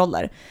icke-vita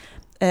roller.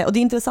 Och det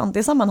är intressant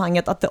i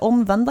sammanhanget att det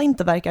omvända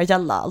inte verkar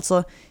gälla.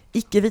 Alltså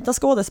icke-vita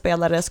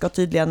skådespelare ska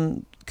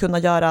tydligen kunna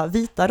göra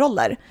vita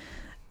roller.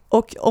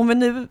 Och om vi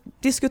nu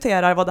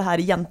diskuterar vad det här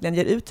egentligen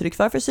ger uttryck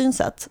för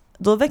synsätt,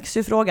 då växer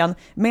ju frågan,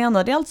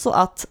 menar det alltså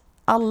att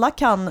alla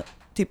kan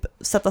typ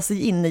sätta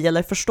sig in i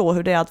eller förstå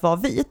hur det är att vara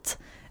vit,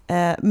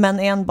 men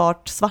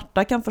enbart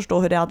svarta kan förstå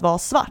hur det är att vara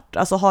svart?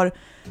 Alltså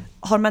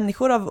har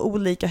människor av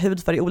olika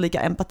hudfärg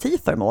olika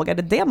empatiförmåga?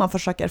 Det är det man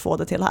försöker få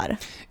det till här.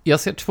 Jag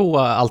ser 2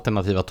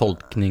 alternativa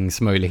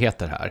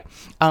tolkningsmöjligheter här.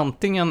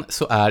 Antingen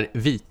så är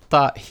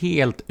vita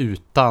helt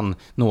utan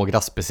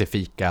några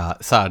specifika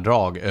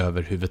särdrag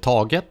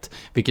överhuvudtaget,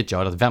 vilket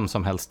gör att vem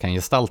som helst kan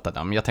gestalta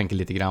dem. Jag tänker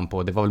lite grann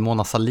på, det var väl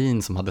Mona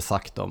Sahlin som hade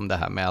sagt om det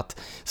här med att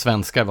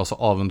svenskar var så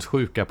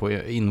avundsjuka på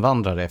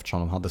invandrare eftersom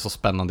de hade så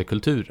spännande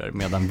kulturer,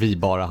 medan vi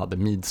bara hade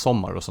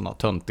midsommar och sådana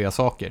töntiga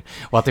saker.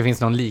 Och att det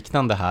finns någon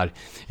liknande här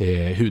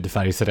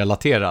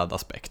hudfärgsrelaterad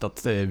aspekt,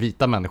 att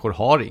vita människor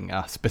har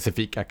inga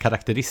specifika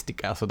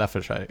karaktäristika, så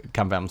därför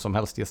kan vem som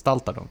helst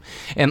gestalta dem.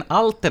 En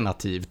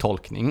alternativ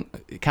tolkning,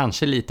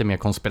 kanske lite mer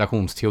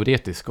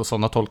konspirationsteoretisk, och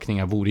sådana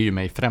tolkningar vore ju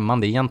mig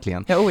främmande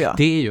egentligen. Ja.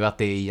 Det är ju att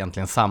det är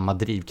egentligen samma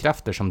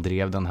drivkrafter som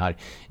drev den här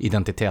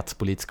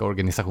identitetspolitiska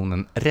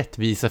organisationen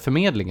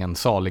Rättviseförmedlingen,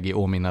 salig i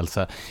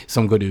åminnelse,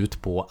 som går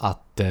ut på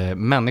att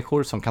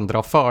människor som kan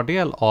dra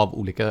fördel av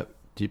olika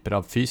typer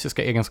av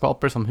fysiska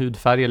egenskaper som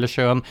hudfärg eller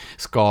kön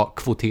ska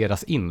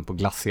kvoteras in på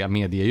glassiga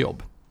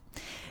mediejobb.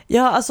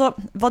 Ja, alltså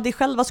vad de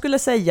själva skulle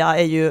säga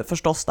är ju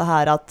förstås det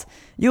här att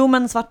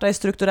men svarta är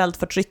strukturellt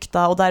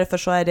förtryckta och därför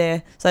så är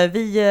det så här,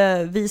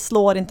 vi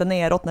slår inte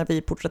neråt när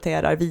vi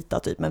porträtterar vita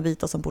typ, men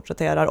vita som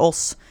porträtterar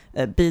oss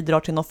bidrar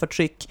till något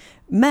förtryck.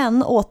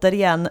 Men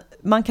återigen,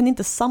 man kan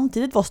inte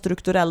samtidigt vara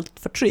strukturellt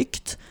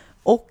förtryckt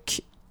och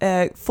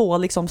få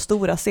liksom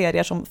stora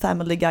serier som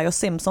Family Guy och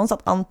Simpsons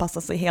att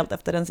anpassa sig helt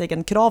efter ens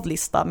egen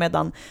kravlista,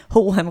 medan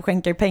H&M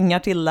skänker pengar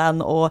till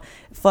en och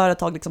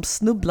företag liksom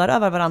snubblar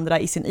över varandra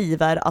i sin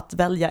iver att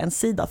välja en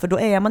sida, för då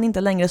är man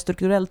inte längre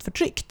strukturellt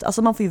förtryckt.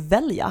 Alltså man får ju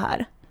välja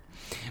här.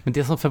 Men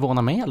det som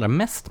förvånar mig allra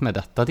mest med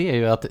detta, det är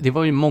ju att det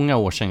var ju många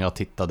år sedan jag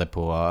tittade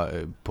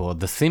på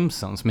The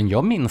Simpsons, men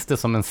jag minns det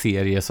som en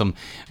serie som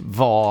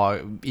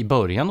var i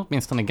början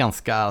åtminstone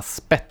ganska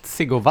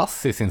spetsig och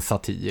vass i sin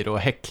satir och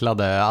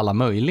häcklade alla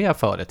möjliga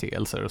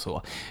företeelser och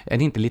så. Är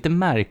det inte lite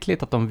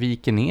märkligt att de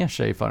viker ner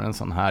sig för en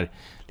sån här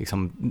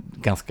liksom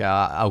ganska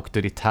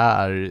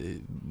auktoritär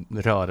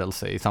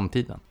rörelse i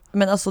samtiden?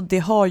 Men alltså det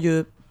har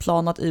ju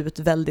planat ut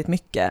väldigt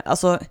mycket.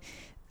 Alltså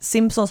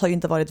Simpsons har ju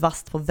inte varit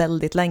vast på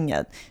väldigt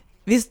länge.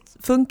 Visst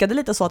funkade det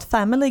lite så att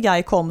Family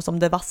Guy kom som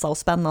det vassa och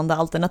spännande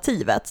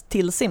alternativet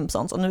till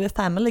Simpsons, och nu är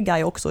Family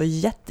Guy också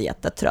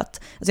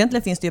jättetrött. Alltså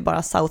egentligen finns det ju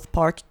bara South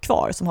Park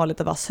kvar som har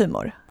lite vass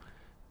humor.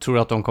 Tror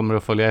du att de kommer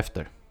att följa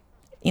efter?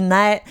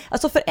 Nej,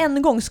 alltså för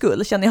en gångs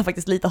skull känner jag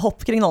faktiskt lite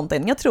hopp kring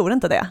någonting. Jag tror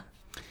inte det.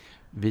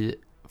 Vi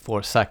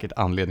får säkert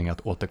anledning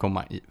att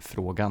återkomma i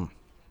frågan.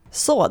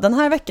 Så den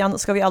här veckan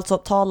ska vi alltså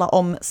tala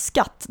om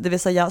skatt, det vill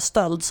säga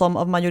stöld som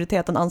av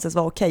majoriteten anses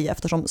vara okej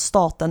eftersom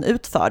staten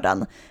utför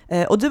den.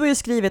 Och du har ju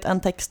skrivit en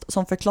text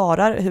som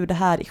förklarar hur det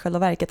här i själva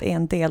verket är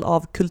en del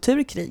av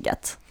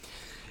kulturkriget.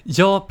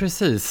 Ja,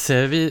 precis.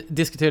 Vi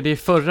diskuterade i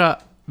förra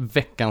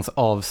veckans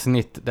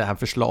avsnitt det här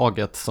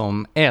förslaget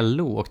som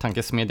LO och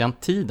tankesmedjan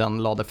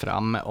Tiden lade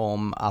fram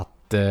om att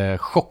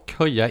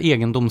chockhöja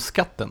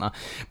egendomsskatterna,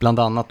 bland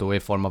annat då i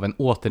form av en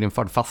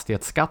återinförd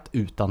fastighetsskatt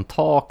utan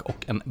tak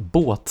och en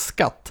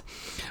båtskatt.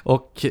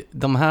 Och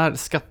de här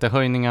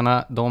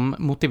skattehöjningarna, de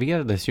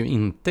motiverades ju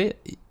inte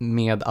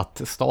med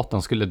att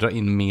staten skulle dra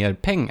in mer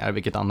pengar,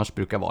 vilket annars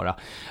brukar vara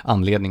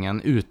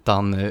anledningen,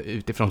 utan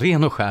utifrån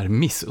ren och skär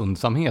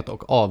missundsamhet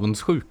och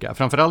avundsjuka.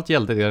 Framförallt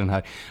gällde det den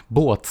här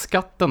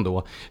båtskatten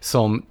då,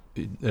 som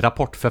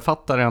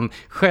rapportförfattaren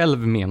själv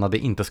menade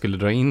inte skulle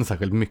dra in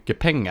särskilt mycket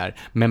pengar,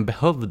 men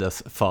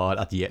behövdes för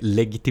att ge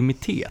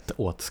legitimitet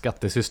åt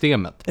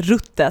skattesystemet.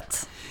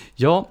 Ruttet.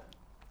 Ja,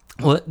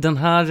 och den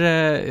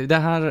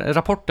här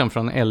rapporten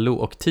från LO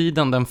och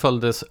Tiden, den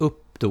följdes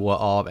upp då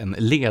av en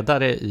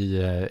ledare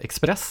i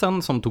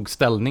Expressen som tog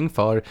ställning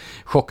för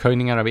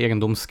chockhöjningar av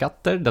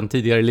egendomsskatter. Den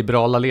tidigare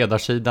liberala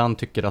ledarsidan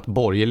tycker att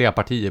borgerliga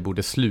partier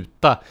borde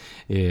sluta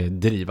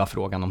driva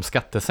frågan om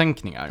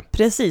skattesänkningar.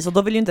 Precis, och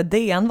då vill ju inte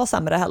DN vara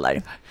sämre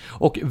heller.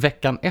 Och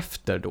veckan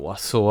efter då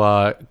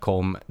så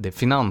kom det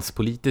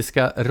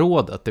finanspolitiska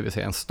rådet, det vill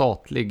säga en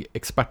statlig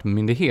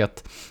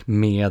expertmyndighet,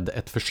 med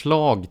ett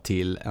förslag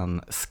till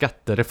en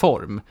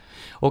skattereform.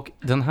 Och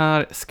den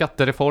här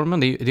skattereformen,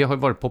 det har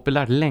varit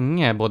populärt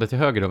länge både till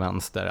höger och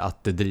vänster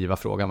att driva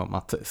frågan om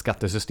att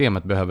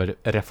skattesystemet behöver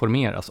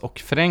reformeras och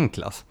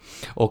förenklas.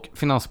 Och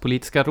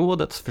Finanspolitiska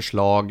rådets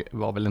förslag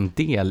var väl en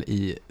del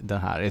i det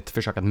här, ett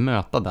försök att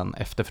möta den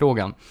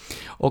efterfrågan.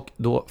 Och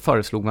då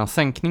föreslog man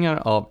sänkningar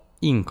av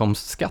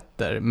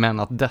inkomstskatter, men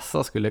att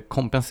dessa skulle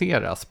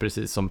kompenseras,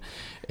 precis som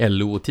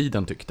LO och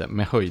Tiden tyckte,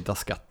 med höjda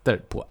skatter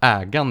på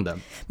ägande.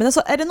 Men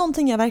alltså, är det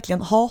någonting jag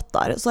verkligen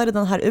hatar så är det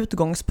den här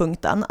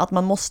utgångspunkten att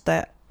man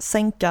måste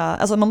sänka,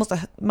 alltså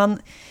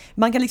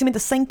man kan liksom inte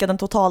sänka den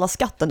totala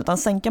skatten, utan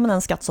sänker man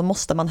en skatt så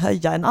måste man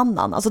höja en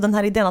annan. Alltså den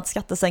här idén att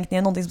skattesänkning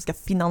är någonting som ska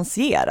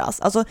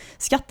finansieras. Alltså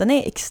skatten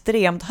är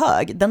extremt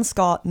hög, den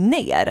ska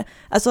ner.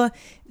 Alltså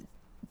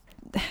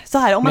så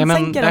här, om man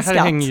sänker en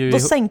skatt, då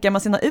sänker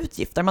man sina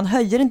utgifter. Man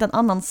höjer inte en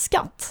annan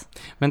skatt.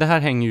 Men det här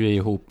hänger ju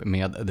ihop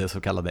med det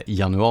så kallade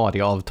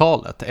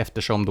januariavtalet,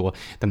 eftersom då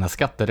den här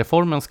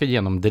skattereformen ska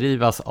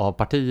genomdrivas av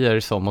partier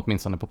som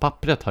åtminstone på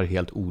pappret har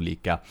helt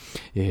olika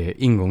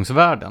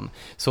ingångsvärden.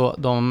 Så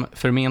de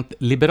förment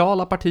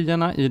liberala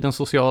partierna i den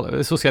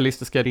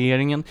socialistiska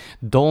regeringen,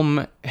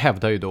 de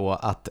hävdar ju då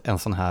att en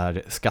sån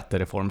här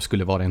skattereform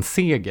skulle vara en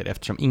seger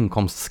eftersom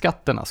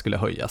inkomstskatterna skulle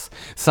höjas.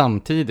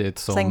 Samtidigt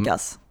som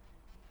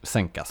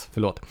sänkas,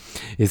 förlåt.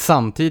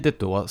 Samtidigt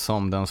då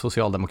som den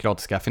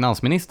socialdemokratiska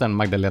finansministern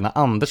Magdalena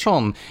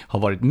Andersson har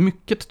varit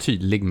mycket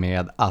tydlig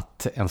med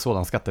att en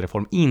sådan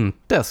skattereform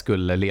inte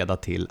skulle leda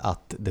till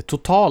att det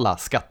totala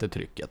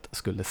skattetrycket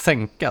skulle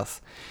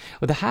sänkas.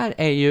 Och det här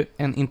är ju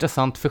en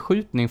intressant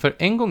förskjutning, för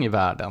en gång i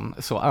världen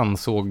så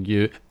ansåg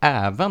ju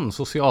även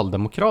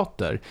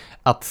socialdemokrater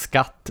att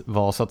skatt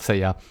var så att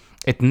säga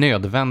ett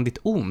nödvändigt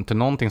ont,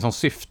 någonting som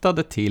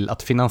syftade till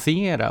att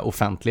finansiera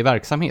offentlig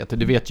verksamhet.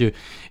 Du vet ju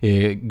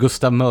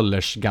Gustav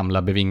Möllers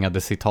gamla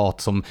bevingade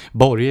citat som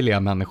borgerliga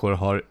människor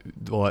har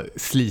då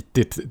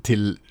slitit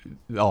till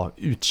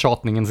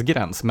uttjatningens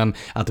gräns, men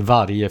att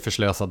varje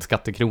förslösad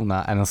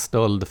skattekrona är en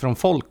stöld från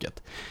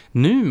folket.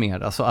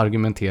 Numera så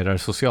argumenterar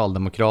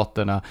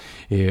Socialdemokraterna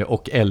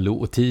och LO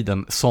och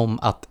Tiden som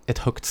att ett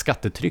högt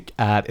skattetryck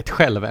är ett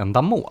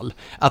självändamål.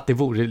 Att det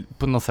vore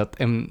på något sätt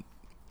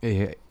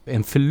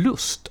en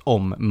förlust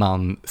om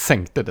man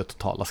sänkte det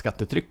totala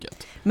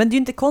skattetrycket. Men det är ju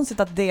inte konstigt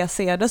att det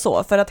ser det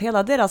så, för att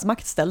hela deras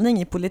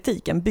maktställning i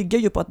politiken bygger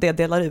ju på att det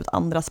delar ut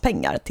andras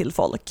pengar till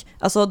folk.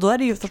 Alltså då är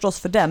det ju förstås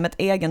för dem ett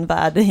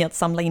egenvärde i att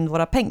samla in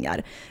våra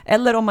pengar.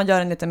 Eller om man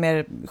gör en lite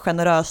mer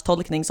generös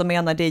tolkning så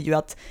menar det ju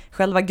att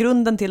själva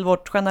grunden till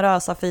vårt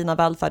generösa fina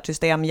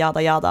välfärdssystem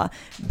jada jada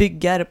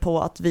bygger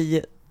på att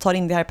vi tar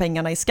in de här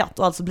pengarna i skatt,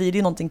 och alltså blir det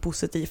ju någonting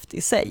positivt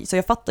i sig. Så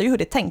jag fattar ju hur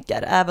det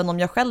tänker, även om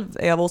jag själv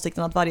är av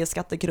åsikten att varje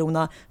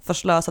skattekrona,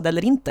 förslösad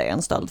eller inte, är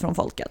en stöld från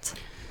folket.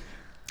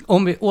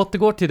 Om vi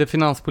återgår till det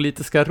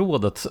finanspolitiska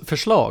rådets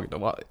förslag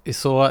då,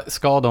 så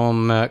ska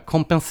de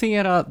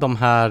kompensera de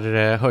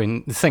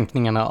här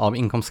sänkningarna av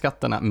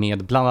inkomstskatterna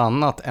med bland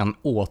annat en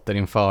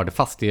återinförd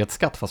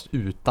fastighetsskatt fast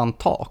utan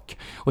tak.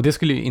 Och det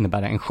skulle ju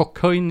innebära en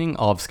chockhöjning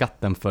av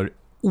skatten för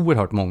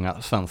oerhört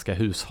många svenska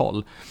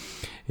hushåll.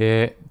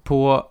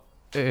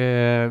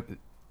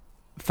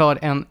 för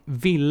en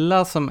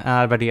villa som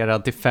är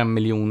värderad till 5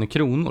 miljoner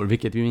kronor,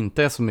 vilket ju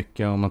inte är så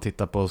mycket om man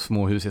tittar på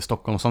småhus i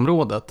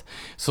Stockholmsområdet,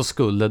 så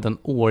skulle den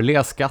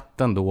årliga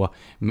skatten då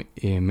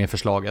med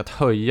förslaget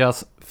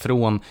höjas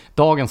från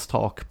dagens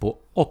tak på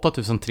 8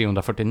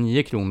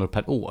 349 kronor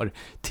per år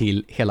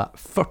till hela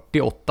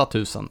 48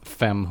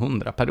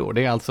 500 per år.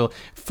 Det är alltså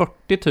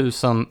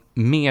 40 000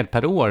 mer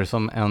per år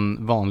som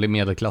en vanlig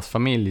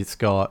medelklassfamilj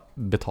ska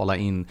betala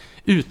in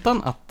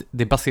utan att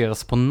det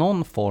baseras på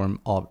någon form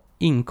av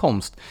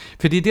inkomst.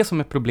 För det är det som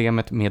är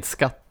problemet med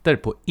skatter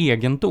på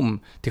egendom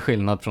till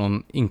skillnad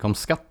från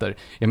inkomstskatter.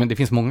 Ja, men det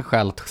finns många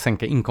skäl att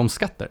sänka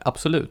inkomstskatter,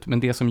 absolut. Men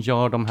det som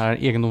gör de här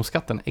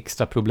egendomsskatterna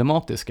extra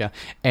problematiska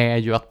är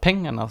ju att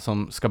pengarna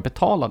som ska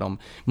betala dem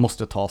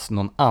måste tas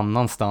någon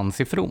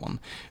annanstans ifrån.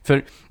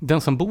 För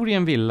den som bor i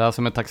en villa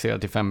som är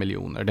taxerad till 5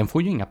 miljoner, den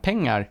får ju inga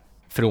pengar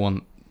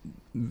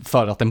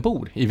för att den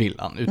bor i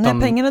villan. Utan... Nej,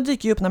 pengarna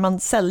dyker ju upp när man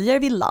säljer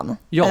villan.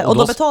 Ja, och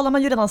då betalar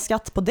man ju redan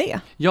skatt på det.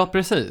 Ja,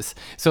 precis.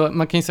 Så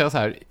man kan ju säga så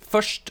här,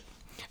 först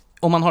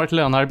om man har ett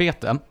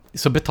lönearbete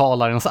så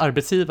betalar ens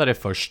arbetsgivare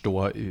först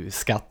då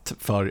skatt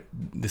för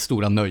det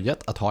stora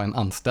nöjet att ha en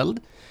anställd.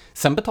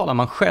 Sen betalar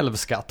man själv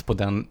skatt på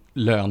den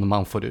lön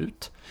man får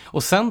ut.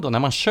 Och sen då när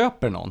man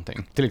köper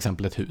någonting, till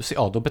exempel ett hus,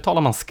 ja då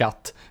betalar man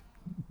skatt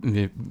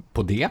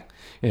på det.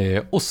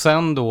 Och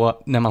sen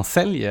då när man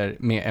säljer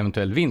med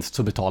eventuell vinst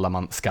så betalar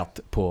man skatt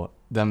på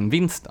den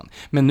vinsten.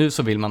 Men nu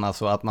så vill man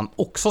alltså att man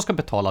också ska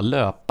betala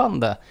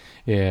löpande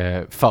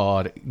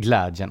för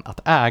glädjen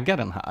att äga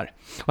den här.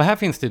 Och här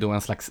finns det då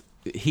en slags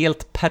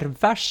helt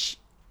pervers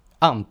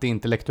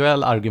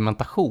antiintellektuell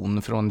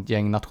argumentation från ett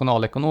gäng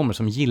nationalekonomer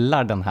som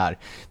gillar den här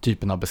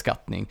typen av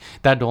beskattning.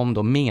 Där de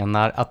då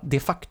menar att det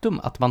faktum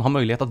att man har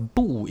möjlighet att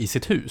bo i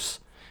sitt hus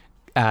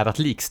är att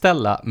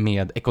likställa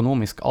med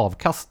ekonomisk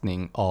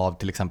avkastning av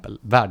till exempel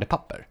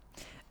värdepapper.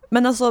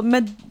 Men alltså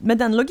med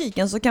den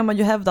logiken så kan man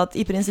ju hävda att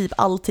i princip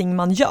allting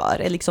man gör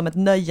är liksom ett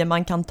nöje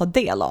man kan ta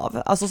del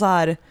av. Alltså så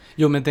här...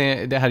 Jo, men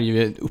det här är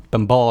ju en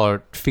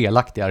uppenbart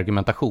felaktig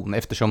argumentation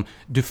eftersom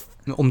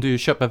om du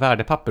köper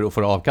värdepapper och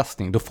får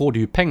avkastning då får du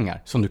ju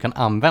pengar som du kan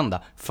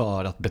använda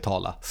för att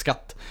betala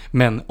skatt.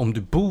 Men om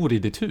du bor i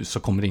ditt hus så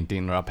kommer det inte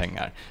in några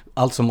pengar.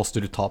 Alltså måste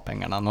du ta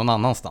pengarna någon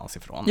annanstans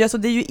ifrån. Ja, så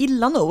det är ju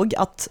illa nog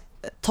att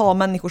ta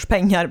människors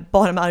pengar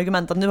bara med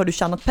argument att nu har du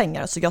tjänat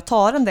pengar så jag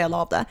tar en del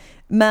av det.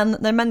 Men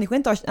när människor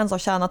inte ens har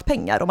tjänat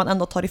pengar och man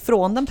ändå tar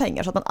ifrån dem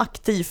pengar så att man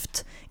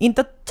aktivt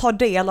inte tar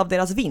del av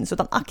deras vinst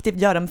utan aktivt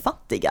gör dem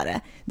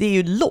fattigare, det är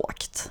ju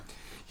lågt.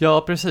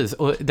 Ja, precis.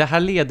 Och det här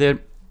leder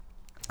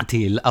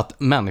till att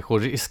människor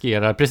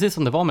riskerar, precis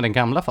som det var med den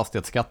gamla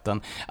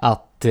fastighetsskatten,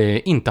 att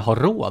inte ha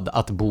råd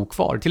att bo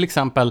kvar. Till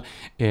exempel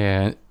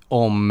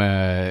om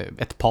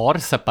ett par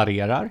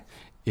separerar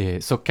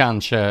så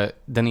kanske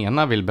den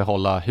ena vill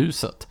behålla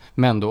huset,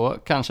 men då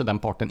kanske den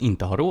parten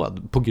inte har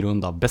råd på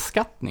grund av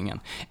beskattningen.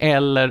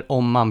 Eller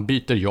om man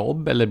byter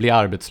jobb eller blir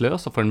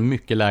arbetslös och får en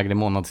mycket lägre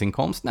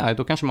månadsinkomst, nej,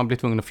 då kanske man blir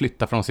tvungen att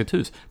flytta från sitt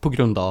hus på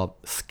grund av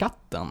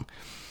skatten.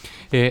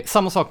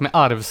 Samma sak med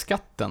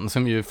arvsskatten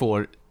som ju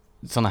får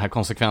sådana här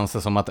konsekvenser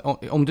som att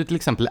om du till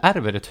exempel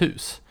ärver ett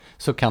hus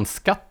så kan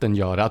skatten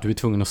göra att du är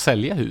tvungen att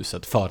sälja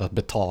huset för att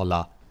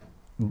betala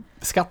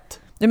skatt.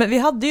 Ja, men vi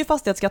hade ju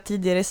fastighetsskatt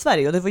tidigare i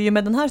Sverige och det var ju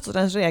med den här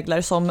sortens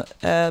regler som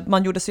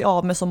man gjorde sig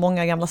av med så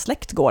många gamla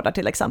släktgårdar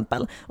till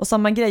exempel. Och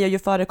samma grej har ju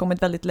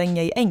förekommit väldigt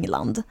länge i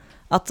England.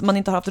 Att man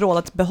inte har haft råd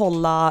att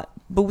behålla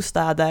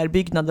bostäder,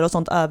 byggnader och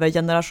sånt över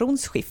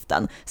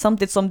generationsskiften.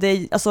 Samtidigt som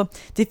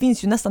det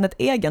finns ju nästan ett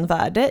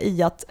egenvärde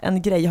i att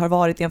en grej har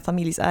varit i en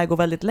familjs ägo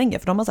väldigt länge.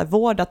 För de har så här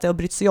vårdat det och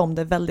brytt sig om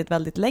det väldigt,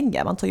 väldigt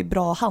länge. Man tar ju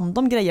bra hand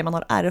om grejer man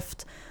har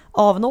ärvt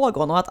av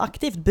någon och att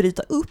aktivt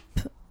bryta upp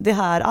de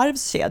här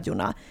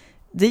arvskedjorna,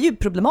 det är ju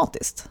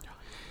problematiskt.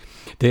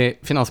 Det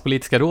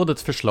Finanspolitiska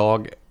rådets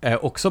förslag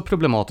är också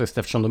problematiskt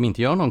eftersom de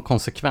inte gör någon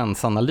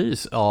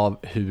konsekvensanalys av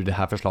hur det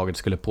här förslaget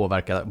skulle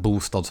påverka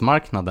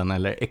bostadsmarknaden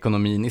eller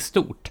ekonomin i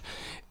stort.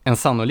 En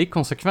sannolik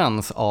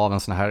konsekvens av en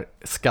sån här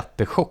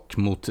skattechock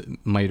mot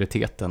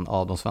majoriteten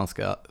av de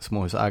svenska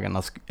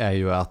småhusägarna är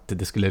ju att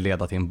det skulle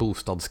leda till en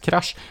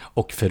bostadskrasch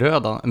och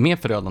mer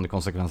förödande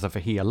konsekvenser för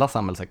hela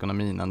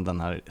samhällsekonomin än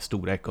den här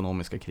stora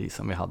ekonomiska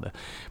krisen vi hade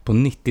på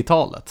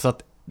 90-talet. Så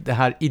att det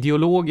här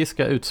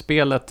ideologiska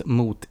utspelet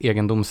mot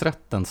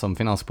egendomsrätten som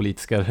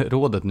Finanspolitiska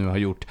rådet nu har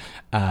gjort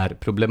är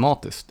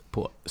problematiskt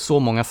på så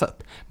många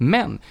sätt.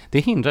 Men det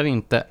hindrar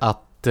inte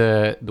att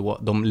då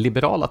de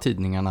liberala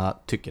tidningarna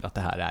tycker att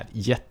det här är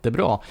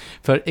jättebra.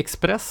 För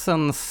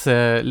Expressens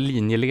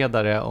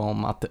linjeledare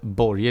om att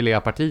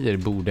borgerliga partier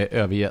borde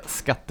överge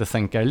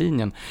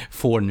skattesänkarlinjen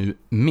får nu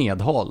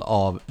medhåll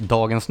av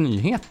Dagens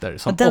Nyheter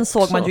som den också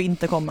såg man ju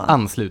inte komma.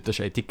 Ansluter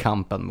sig till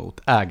kampen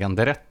mot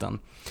äganderätten.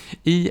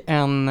 I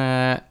en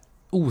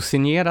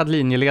osignerad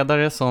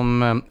linjeledare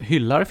som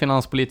hyllar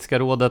Finanspolitiska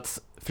rådets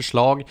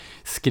förslag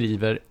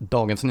skriver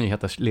Dagens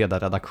Nyheters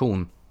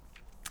ledarredaktion: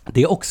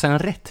 Det är också en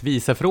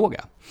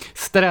rättvisefråga.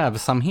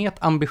 Strävsamhet,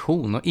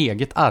 ambition och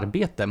eget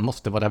arbete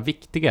måste vara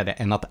viktigare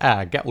än att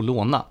äga och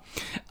låna.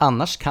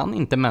 Annars kan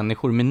inte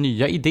människor med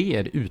nya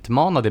idéer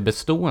utmana det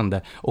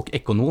bestående och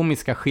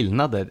ekonomiska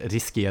skillnader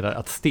riskerar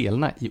att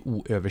stelna i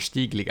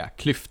oöverstigliga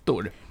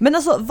klyftor. Men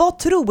alltså, vad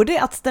tror du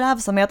att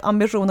strävsamhet,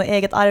 ambition och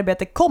eget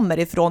arbete kommer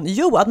ifrån?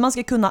 Jo, att man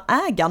ska kunna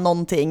äga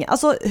någonting.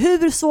 Alltså,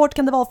 hur svårt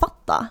kan det vara att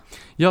fatta?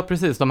 Ja,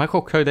 precis. De här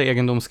chockhöjda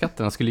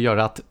egendomsskatterna skulle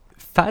göra att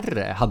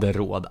färre hade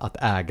råd att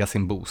äga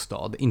sin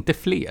bostad, inte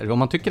fler. Om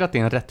man tycker att det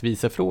är en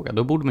rättvisefråga,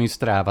 då borde man ju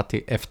sträva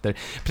efter,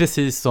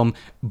 precis som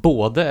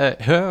både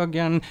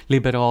högern,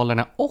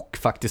 liberalerna och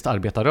faktiskt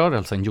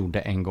arbetarrörelsen gjorde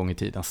en gång i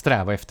tiden,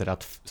 sträva efter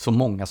att så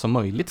många som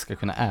möjligt ska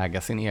kunna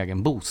äga sin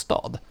egen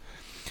bostad.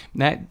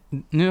 Nej,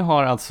 nu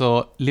har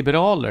alltså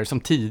liberaler som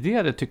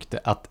tidigare tyckte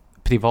att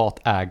privat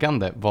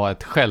ägande var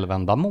ett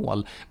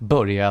självändamål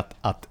börjat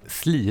att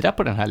slira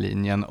på den här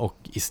linjen och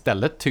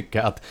istället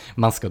tycka att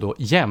man ska då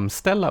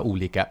jämställa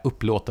olika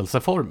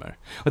upplåtelseformer.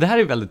 Och det här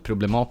är väldigt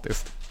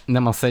problematiskt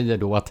när man säger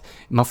då att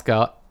man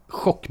ska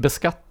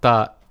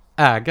chockbeskatta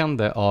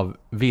ägande av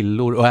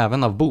villor och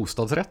även av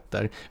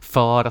bostadsrätter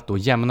för att då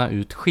jämna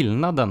ut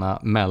skillnaderna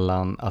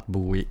mellan att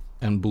bo i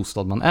en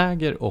bostad man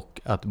äger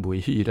och att bo i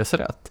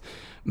hyresrätt.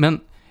 Men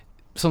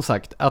som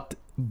sagt, att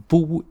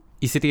bo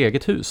i sitt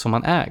eget hus som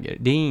man äger,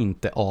 det är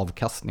inte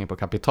avkastning på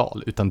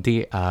kapital utan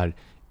det är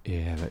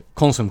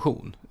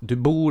konsumtion. Du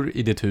bor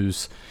i ditt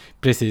hus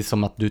precis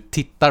som att du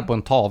tittar på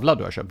en tavla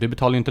du har köpt. Du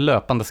betalar ju inte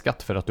löpande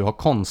skatt för att du har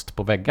konst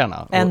på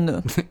väggarna.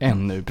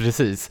 Ännu,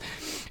 precis.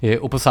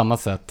 Och på samma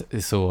sätt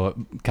så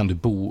kan du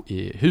bo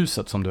i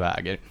huset som du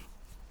äger.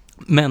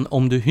 Men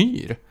om du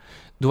hyr,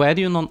 då är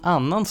det ju någon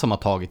annan som har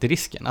tagit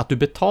risken. Att du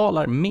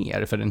betalar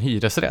mer för en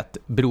hyresrätt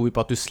beror ju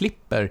på att du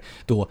slipper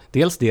då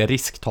dels det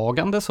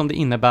risktagande som det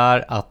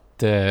innebär att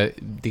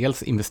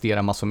dels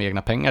investera massor med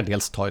egna pengar,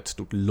 dels ta ett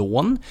stort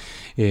lån,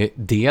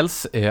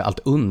 dels allt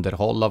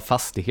underhåll av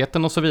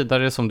fastigheten och så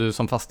vidare som du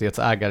som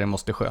fastighetsägare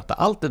måste sköta.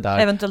 Allt det där.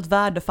 Eventuellt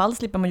värdefall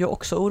slipper man ju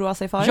också oroa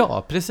sig för.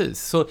 Ja,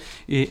 precis. Så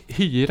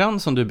hyran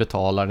som du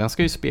betalar, den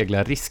ska ju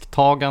spegla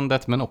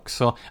risktagandet men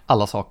också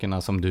alla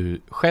sakerna som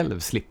du själv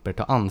slipper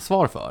ta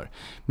ansvar för.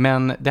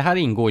 Men det här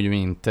ingår ju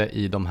inte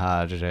i de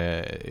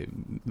här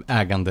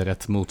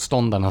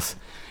äganderättsmotståndarnas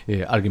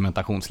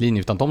argumentationslinje,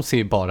 utan de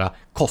ser bara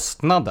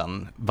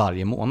kostnaden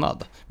varje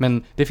månad.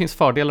 Men det finns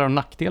fördelar och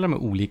nackdelar med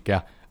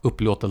olika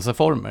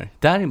upplåtelseformer.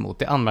 Däremot,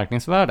 det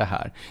anmärkningsvärda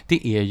här,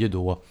 det är ju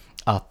då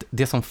att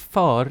det som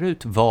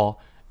förut var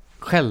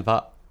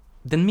själva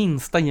den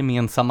minsta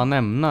gemensamma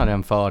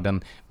nämnaren för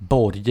den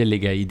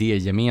borgerliga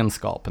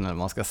idégemenskapen, eller vad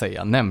man ska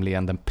säga,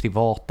 nämligen den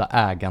privata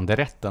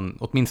äganderätten,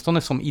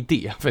 åtminstone som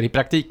idé. För i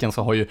praktiken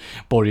så har ju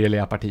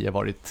borgerliga partier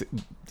varit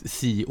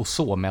si och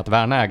så med att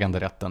värna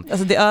äganderätten.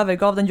 Alltså det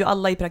övergav den ju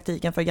alla i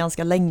praktiken för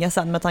ganska länge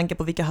sedan med tanke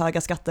på vilka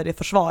höga skatter det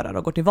försvarar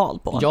och går till val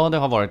på. Ja, det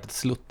har varit ett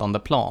sluttande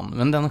plan.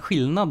 Men den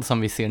skillnad som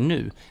vi ser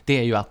nu, det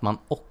är ju att man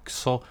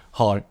också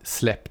har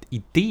släppt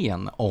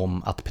idén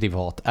om att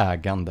privat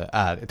ägande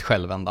är ett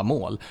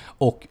självändamål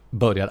och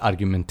börjar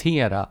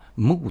argumentera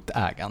mot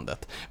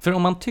ägandet. För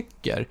om man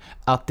tycker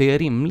att det är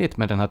rimligt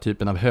med den här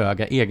typen av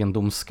höga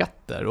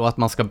egendomsskatter och att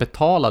man ska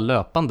betala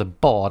löpande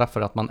bara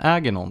för att man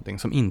äger någonting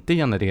som inte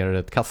genererar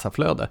ett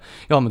kassaflöde,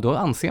 ja men då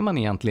anser man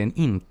egentligen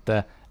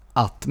inte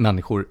att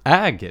människor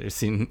äger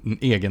sin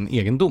egen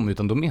egendom,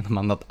 utan då menar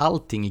man att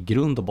allting i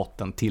grund och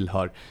botten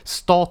tillhör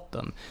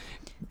staten.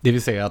 Det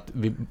vill säga att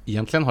vi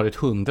egentligen har ett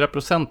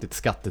 100%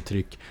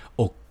 skattetryck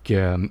och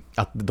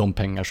att de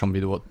pengar som vi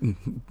då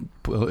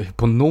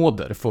på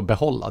nåder får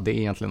behålla, det är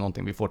egentligen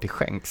någonting vi får till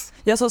skänks.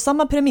 Ja, så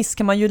samma premiss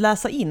kan man ju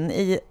läsa in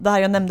i det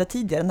här jag nämnde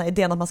tidigare, den här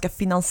idén att man ska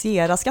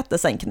finansiera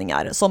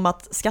skattesänkningar, som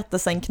att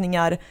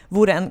skattesänkningar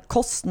vore en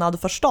kostnad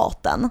för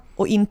staten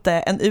och inte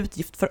en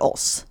utgift för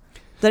oss.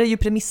 Där är ju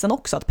premissen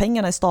också att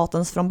pengarna är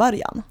statens från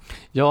början.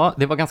 Ja,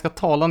 det var ganska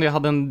talande. Jag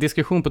hade en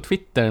diskussion på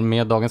Twitter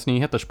med Dagens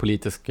Nyheters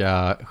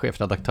politiska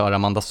chefredaktör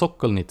Amanda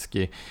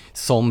Sokolnitsky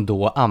som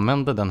då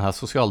använde den här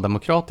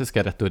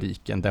socialdemokratiska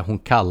retoriken där hon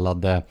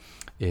kallade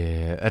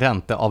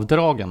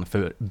ränteavdragen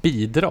för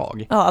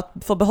bidrag. Ja, att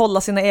få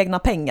behålla sina egna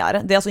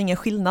pengar. Det är alltså ingen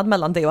skillnad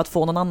mellan det och att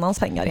få någon annans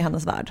pengar i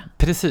hennes värld.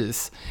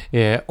 Precis.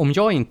 Om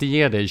jag inte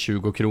ger dig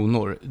 20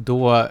 kronor,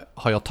 då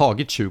har jag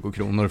tagit 20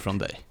 kronor från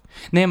dig.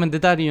 Nej, men det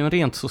där är ju en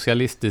rent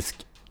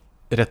socialistisk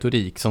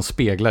retorik som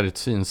speglar ett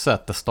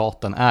synsätt där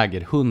staten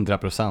äger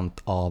 100%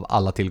 av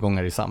alla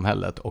tillgångar i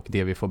samhället och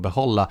det vi får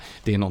behålla,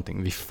 det är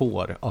någonting vi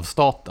får av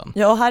staten.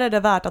 Ja, och här är det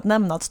värt att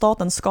nämna att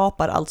staten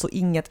skapar alltså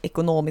inget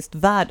ekonomiskt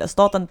värde.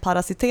 Staten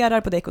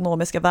parasiterar på det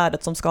ekonomiska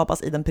värdet som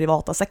skapas i den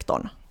privata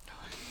sektorn.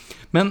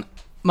 Men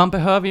man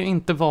behöver ju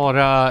inte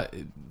vara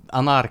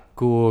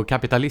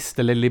anarkokapitalist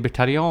eller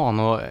libertarian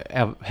och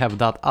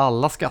hävda att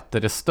alla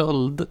skatter är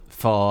stöld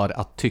för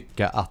att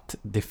tycka att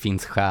det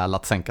finns skäl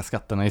att sänka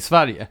skatterna i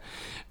Sverige.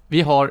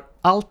 Vi har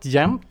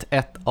alltjämt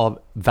ett av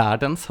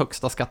världens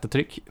högsta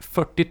skattetryck.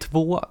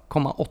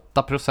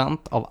 42,8%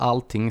 av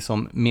allting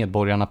som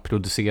medborgarna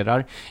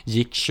producerar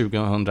gick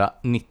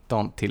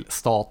 2019 till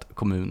stat,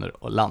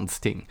 kommuner och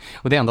landsting.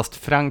 Och det är endast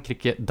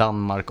Frankrike,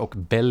 Danmark och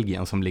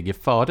Belgien som ligger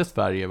före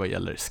Sverige vad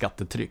gäller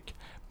skattetryck.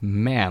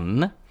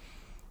 Men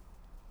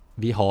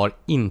vi har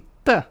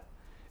inte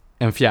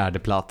en fjärde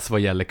plats vad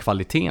gäller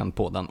kvaliteten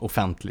på den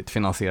offentligt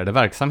finansierade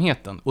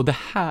verksamheten. Och det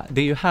är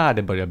ju här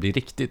det börjar bli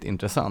riktigt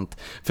intressant.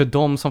 För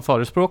de som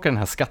förespråkar den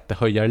här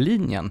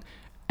skattehöjarlinjen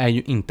är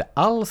ju inte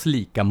alls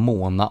lika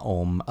måna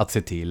om att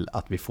se till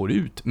att vi får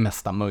ut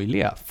mesta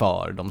möjliga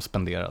för de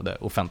spenderade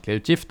offentliga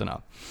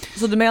utgifterna.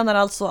 Så du menar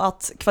alltså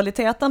att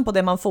kvaliteten på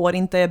det man får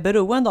inte är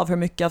beroende av hur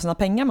mycket av sina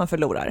pengar man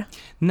förlorar?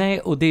 Nej,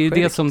 och det är ju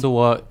det som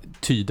då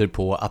tyder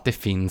på att det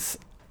finns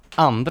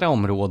andra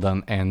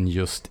områden än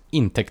just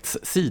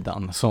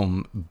intäktssidan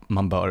som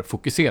man bör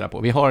fokusera på.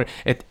 Vi har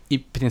ett i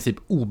princip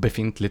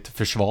obefintligt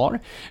försvar.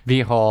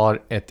 Vi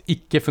har ett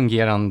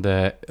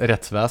icke-fungerande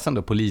rättsväsende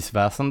och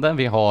polisväsende.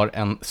 Vi har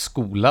en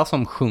skola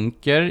som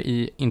sjunker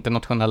i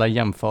internationella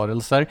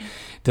jämförelser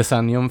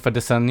decennium för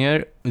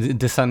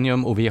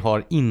decennium, och vi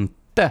har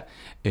inte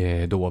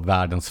då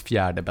världens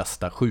fjärde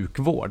bästa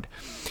sjukvård.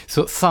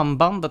 Så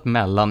sambandet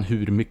mellan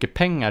hur mycket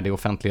pengar det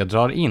offentliga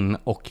drar in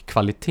och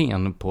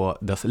kvaliteten på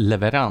dess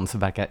leverans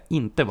verkar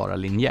inte vara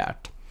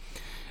linjärt.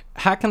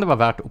 Här kan det vara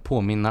värt att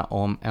påminna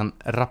om en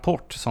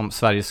rapport som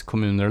Sveriges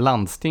kommuner och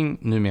landsting,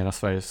 numera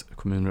Sveriges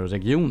kommuner och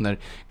regioner,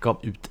 gav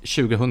ut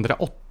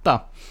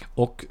 2008,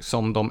 och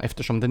som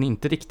eftersom den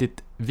inte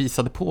riktigt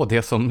visade på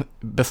det som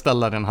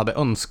beställaren hade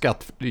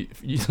önskat,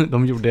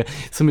 de gjorde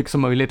så mycket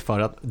som möjligt för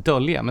att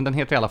dölja, men den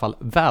heter i alla fall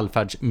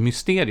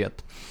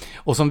Välfärdsmysteriet,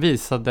 och som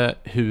visade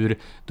hur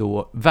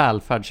då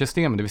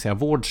välfärdssystemet, det vill säga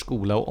vård,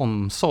 skola och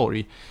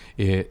omsorg,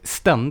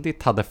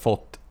 ständigt hade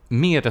fått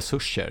mer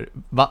resurser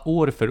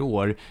år för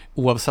år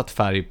oavsett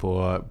färg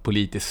på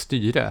politiskt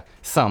styre,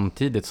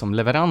 samtidigt som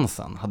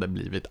leveransen hade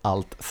blivit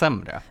allt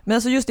sämre. Men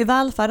alltså just i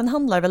välfärden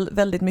handlar väl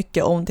väldigt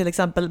mycket om till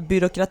exempel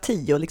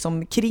byråkrati och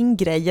liksom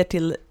kringgrejer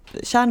till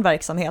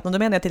kärnverksamheten. Då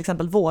menar jag till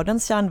exempel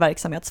vårdens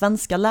kärnverksamhet.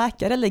 Svenska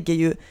läkare lägger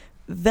ju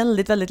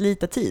väldigt, väldigt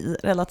lite tid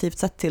relativt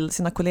sett till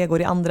sina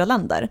kollegor i andra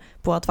länder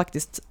på att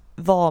faktiskt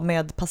vara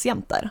med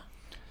patienter.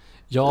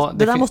 Ja,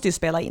 det där måste ju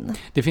spela in.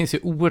 Det finns ju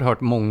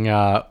oerhört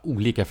många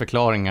olika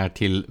förklaringar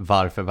till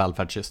varför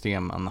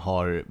välfärdssystemen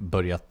har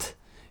börjat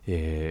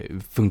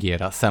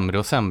fungera sämre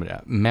och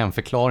sämre. Men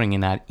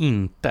förklaringen är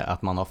inte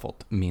att man har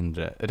fått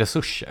mindre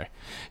resurser.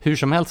 Hur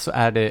som helst så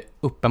är det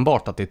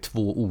uppenbart att det är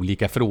två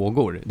olika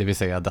frågor. Det vill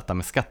säga detta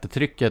med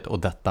skattetrycket och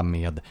detta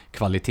med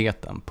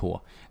kvaliteten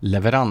på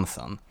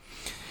leveransen.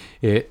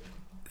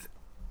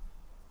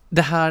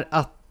 Det här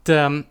att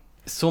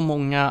så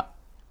många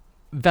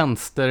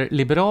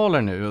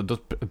vänsterliberaler nu, och då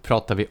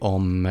pratar vi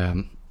om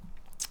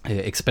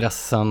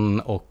Expressen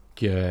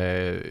och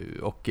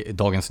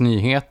Dagens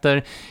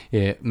Nyheter,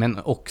 men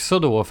också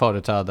då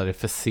företrädare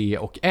för C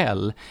och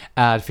L,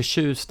 är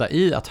förtjusta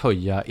i att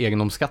höja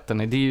egendomsskatten.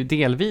 Det är ju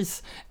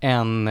delvis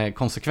en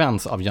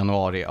konsekvens av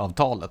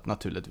januariavtalet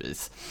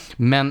naturligtvis.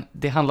 Men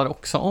det handlar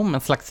också om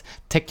en slags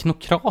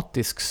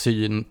teknokratisk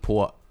syn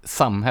på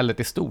samhället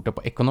i stort och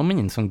på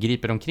ekonomin som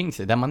griper omkring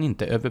sig, där man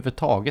inte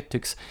överhuvudtaget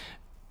tycks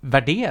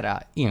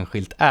värdera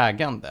enskilt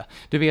ägande.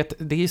 Du vet,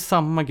 det är ju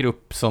samma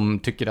grupp som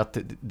tycker att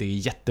det är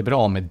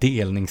jättebra med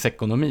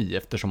delningsekonomi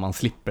eftersom man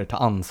slipper ta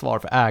ansvar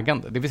för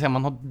ägande. Det vill säga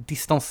man har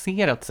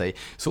distanserat sig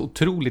så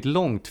otroligt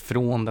långt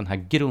från den här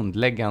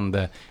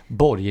grundläggande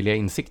borgerliga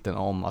insikten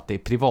om att det är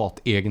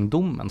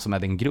privategendomen som är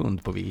den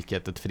grund på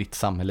vilket ett fritt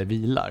samhälle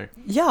vilar.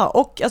 Ja,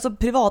 och alltså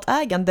privat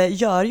ägande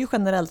gör ju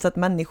generellt sett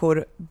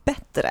människor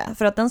bättre.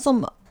 För att den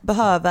som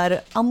behöver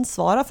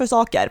ansvara för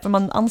saker, för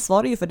man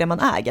ansvarar ju för det man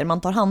äger,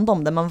 man tar hand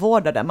om det, man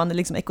vårdar det, man är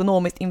liksom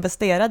ekonomiskt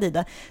investerad i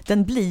det,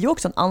 den blir ju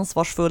också en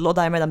ansvarsfull och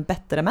därmed en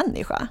bättre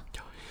människa.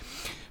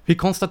 Vi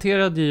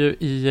konstaterade ju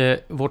i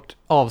vårt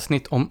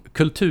avsnitt om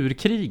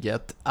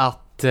kulturkriget att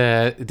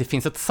det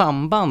finns ett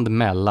samband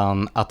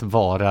mellan att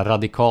vara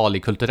radikal i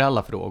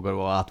kulturella frågor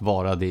och att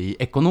vara det i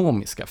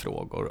ekonomiska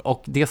frågor.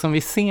 Och det som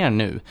vi ser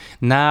nu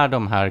när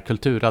de här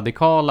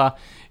kulturradikala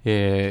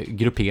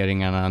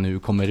grupperingarna nu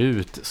kommer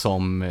ut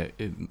som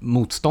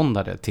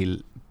motståndare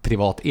till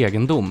privat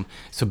egendom,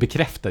 så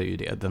bekräftar ju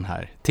det den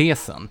här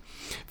tesen.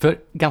 För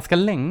ganska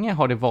länge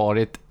har det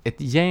varit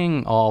ett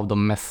gäng av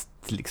de mest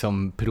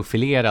liksom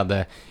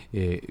profilerade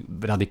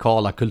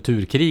radikala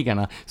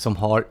kulturkrigarna som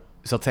har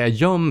så att säga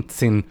gömt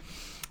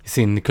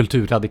sin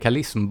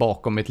kulturradikalism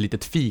bakom ett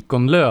litet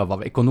fikonlöv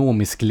av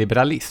ekonomisk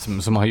liberalism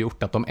som har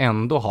gjort att de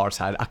ändå har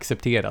så här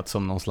accepterat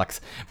som någon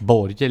slags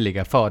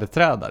borgerliga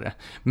företrädare.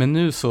 Men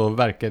nu så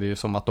verkar det ju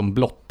som att de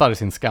blottar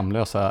sin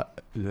skamlösa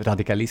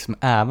radikalism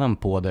även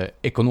på det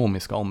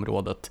ekonomiska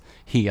området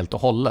helt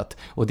och hållet.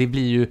 Och det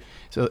blir ju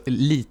så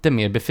lite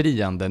mer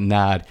befriande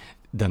när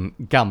den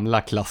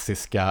gamla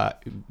klassiska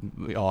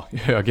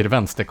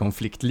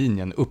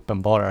höger-vänster-konfliktlinjen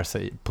uppenbarar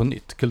sig på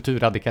nytt.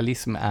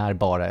 Kulturradikalism är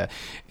bara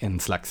en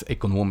slags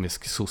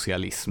ekonomisk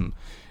socialism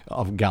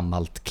av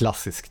gammalt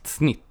klassiskt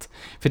snitt.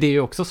 För det är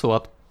ju också så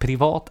att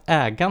privat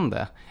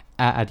ägande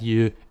är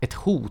ju ett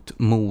hot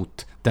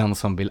mot den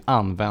som vill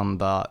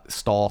använda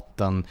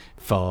staten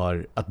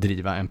för att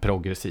driva en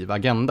progressiv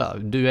agenda.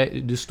 Du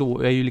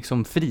är ju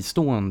liksom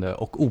fristående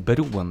och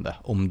oberoende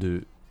om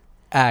du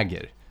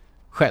äger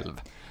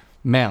själv.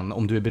 Men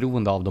om du är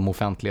beroende av de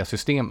offentliga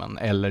systemen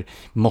eller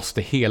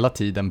måste hela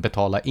tiden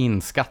betala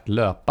in skatt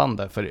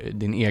löpande för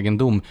din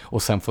egendom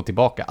och sen få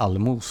tillbaka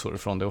allmosor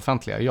från det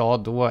offentliga, ja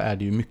då är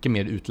du ju mycket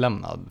mer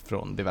utlämnad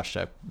från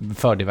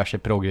diverse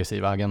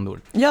progressiva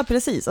agendor. Ja,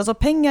 precis. Alltså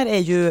pengar är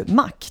ju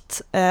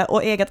makt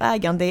och eget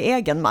ägande är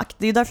egen makt.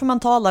 Det är därför man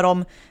talar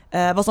om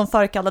vad som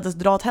förr kallades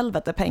dra åt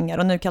helvete pengar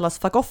och nu kallas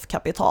fuck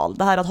off-kapital.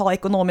 Det här att ha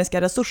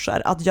ekonomiska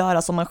resurser att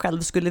göra som man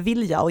själv skulle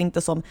vilja och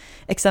inte som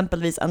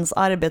exempelvis ens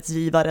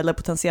arbetsgivare eller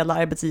potentiella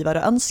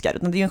arbetsgivare önskar.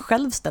 Utan det är ju en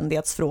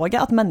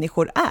självständighetsfråga att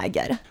människor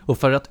äger. Och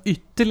för att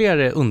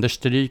ytterligare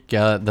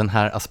understryka den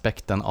här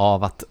aspekten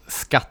av att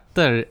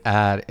skatter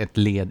är ett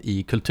led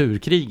i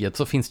kulturkriget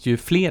så finns det ju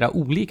flera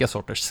olika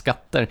sorters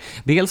skatter.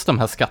 Dels de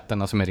här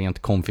skatterna som är rent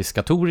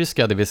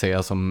konfiskatoriska, det vill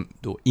säga som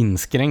då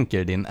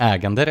inskränker din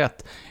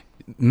äganderätt.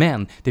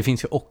 Men det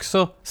finns ju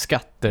också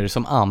skatter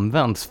som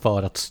används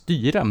för att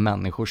styra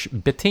människors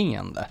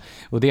beteende.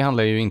 Och det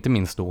handlar ju inte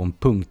minst då om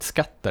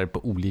punktskatter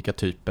på olika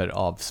typer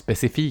av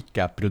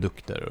specifika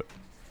produkter.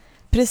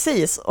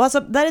 Precis, och alltså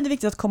där är det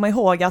viktigt att komma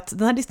ihåg att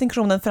den här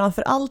distinktionen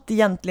framför allt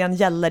egentligen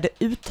gäller det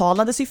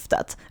uttalade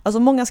syftet. Alltså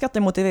många skatter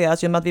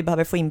motiveras ju med att vi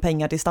behöver få in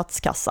pengar till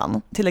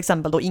statskassan, till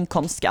exempel då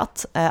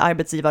inkomstskatt,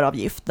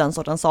 arbetsgivaravgift, den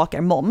sortens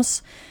saker,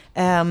 moms.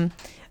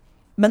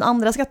 Men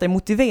andra skatter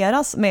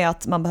motiveras med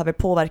att man behöver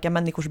påverka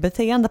människors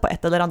beteende på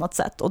ett eller annat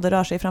sätt och det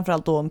rör sig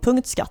framförallt då om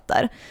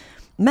punktskatter.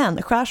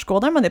 Men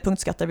skärskådar man de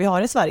punktskatter vi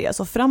har i Sverige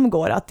så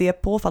framgår att det är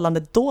påfallande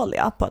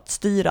dåliga på att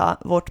styra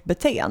vårt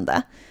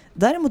beteende.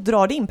 Däremot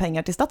drar det in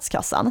pengar till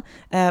statskassan.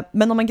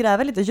 Men om man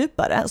gräver lite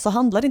djupare så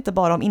handlar det inte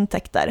bara om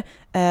intäkter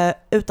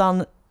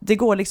utan det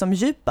går liksom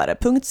djupare.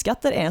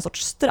 Punktskatter är en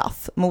sorts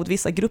straff mot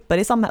vissa grupper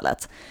i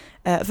samhället.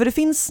 För det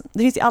finns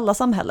i alla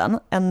samhällen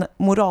en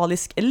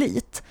moralisk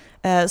elit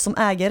som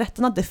äger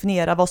rätten att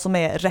definiera vad som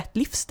är rätt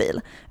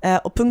livsstil.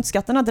 Och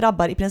punktskatterna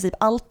drabbar i princip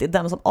alltid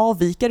den som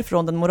avviker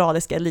från den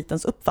moraliska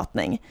elitens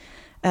uppfattning.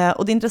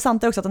 Och det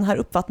intressanta är också att den här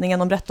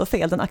uppfattningen om rätt och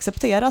fel, den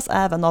accepteras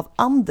även av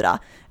andra.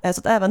 Så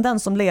att även den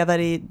som lever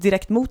i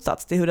direkt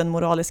motsats till hur den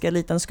moraliska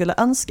eliten skulle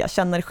önska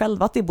känner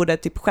själva att de borde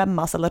typ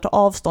skämmas eller ta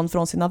avstånd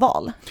från sina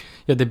val.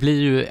 Ja, det blir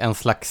ju en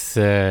slags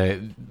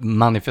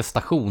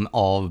manifestation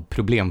av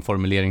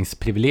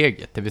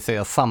problemformuleringsprivilegiet. Det vill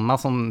säga samma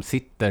som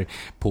sitter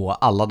på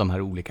alla de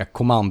här olika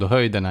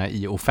kommandohöjderna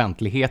i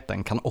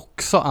offentligheten kan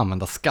också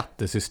använda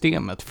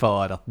skattesystemet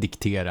för att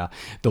diktera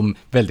de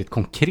väldigt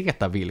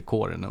konkreta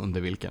villkoren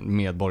under vilken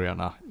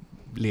medborgarna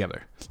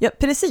lever. Ja,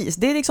 precis.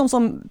 Det är liksom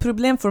som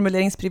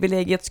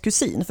problemformuleringsprivilegiets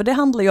kusin. För det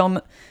handlar ju om,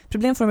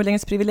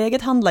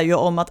 problemformuleringsprivilegiet handlar ju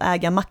om att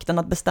äga makten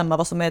att bestämma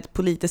vad som är ett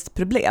politiskt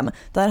problem.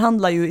 Det här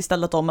handlar ju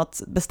istället om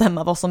att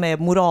bestämma vad som är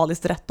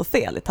moraliskt rätt och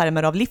fel i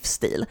termer av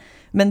livsstil.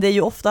 Men det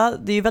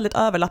är ju väldigt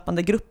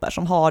överlappande grupper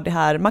som har de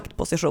här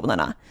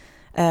maktpositionerna.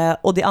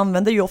 Och de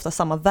använder ju ofta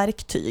samma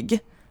verktyg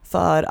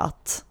för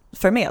att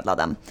förmedla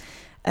dem.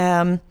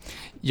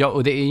 Ja,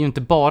 och det är ju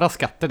inte bara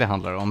skatter det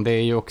handlar om. Det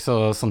är ju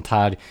också sånt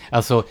här,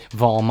 alltså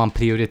vad man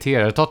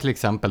prioriterar. Ta till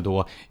exempel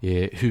då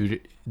hur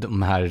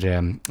de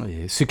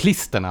här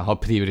cyklisterna har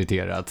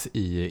prioriterats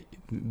i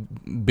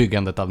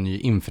byggandet av ny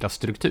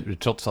infrastruktur,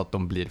 trots att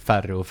de blir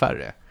färre och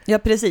färre. Ja,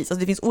 precis. Alltså,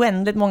 det finns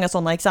oändligt många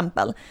sådana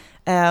exempel.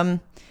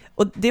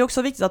 Och det är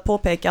också viktigt att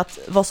påpeka att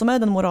vad som är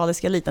den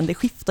moraliska eliten, det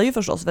skiftar ju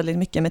förstås väldigt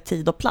mycket med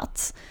tid och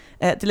plats.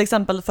 Till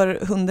exempel för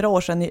 100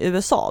 år sedan i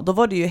USA, då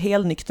var det ju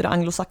helnyktra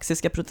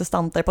anglosaxiska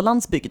protestanter på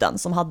landsbygden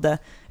som hade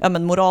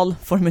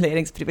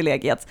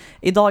moralformuleringsprivilegiet.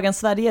 I dagens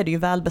Sverige är det ju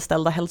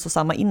välbeställda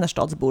hälsosamma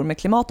innerstadsbor med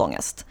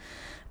klimatångest.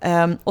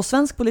 Och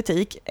svensk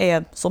politik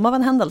är, som av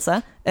en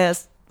händelse,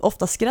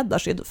 ofta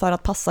skräddarsydd för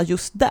att passa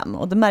just dem.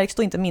 Och det märks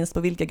då inte minst på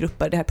vilka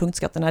grupper de här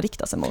punktskatterna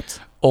riktar sig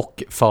mot.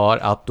 Och för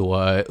att då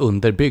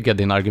underbygga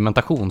din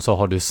argumentation så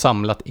har du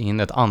samlat in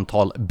ett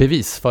antal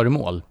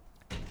bevisföremål.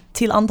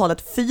 Till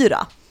antalet 4.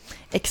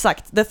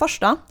 Exakt. Det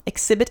första,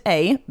 Exhibit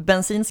A,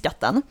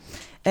 bensinskatten.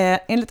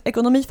 Enligt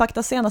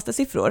Ekonomifaktas senaste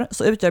siffror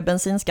så utgör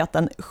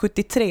bensinskatten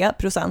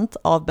 73%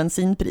 av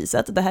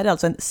bensinpriset. Det här är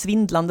alltså en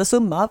svindlande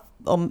summa,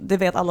 om det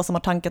vet alla som har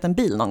tankat en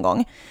bil någon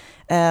gång.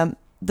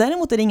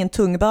 Däremot är det ingen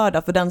tung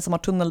börda för den som har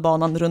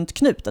tunnelbanan runt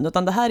knuten,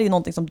 utan det här är ju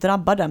någonting som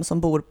drabbar dem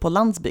som bor på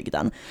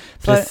landsbygden.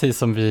 Precis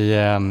som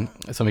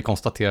vi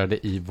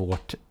konstaterade i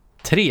vårt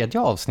 3:e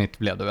avsnitt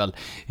blev det väl,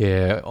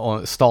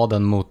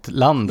 staden mot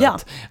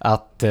landet, ja.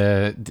 Att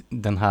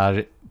den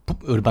här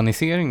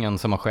urbaniseringen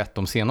som har skett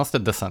de senaste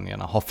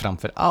decennierna har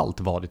framför allt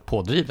varit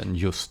pådriven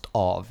just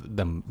av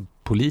den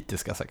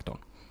politiska sektorn.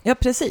 Ja,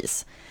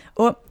 precis.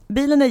 Och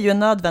bilen är ju en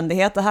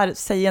nödvändighet, det här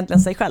säger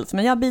egentligen sig själv,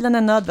 men bilen är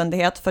en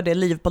nödvändighet för det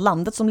liv på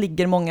landet som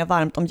ligger många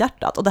varmt om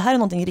hjärtat. Och det här är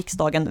någonting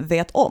riksdagen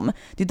vet om.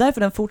 Det är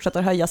därför den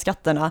fortsätter höja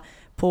skatterna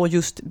på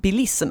just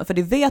bilism, för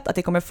de vet att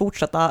det kommer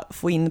fortsätta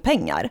få in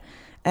pengar.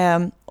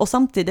 Och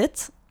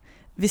samtidigt,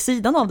 vid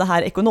sidan av det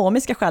här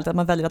ekonomiska skälet att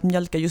man väljer att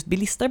mjölka just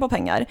bilister på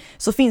pengar,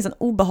 så finns en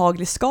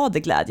obehaglig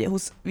skadeglädje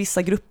hos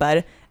vissa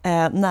grupper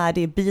när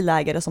det är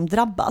bilägare som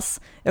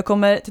drabbas. Jag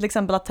kommer till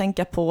exempel att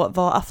tänka på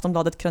vad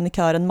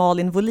Aftonbladet-krönikören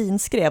Malin Wollin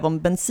skrev om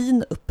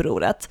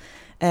bensinupproret.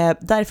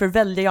 Därför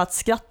väljer jag att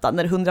skratta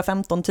när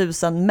 115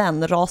 000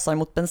 män rasar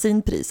mot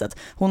bensinpriset.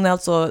 Hon är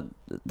alltså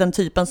den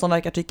typen som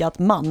verkar tycka att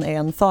man är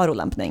en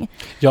förolämpning.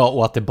 Ja,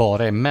 och att det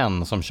bara är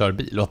män som kör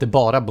bil och att det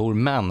bara bor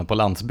män på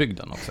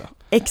landsbygden också.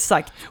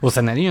 Exakt. Och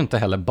sen är det ju inte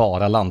heller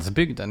bara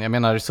landsbygden. Jag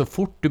menar, så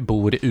fort du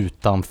bor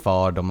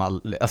utanför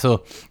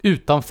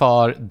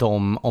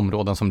de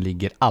områden som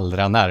ligger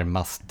allra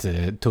närmast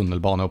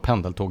tunnelbana- och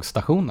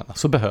pendeltågsstationerna,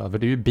 så behöver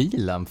du ju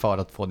bilen för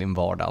att få din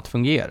vardag att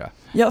fungera.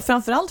 Ja,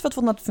 framförallt för att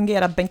få den att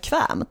fungera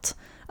bekvämt.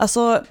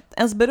 Alltså,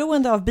 ens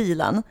beroende av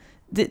bilen,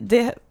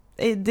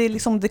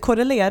 det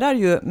korrelerar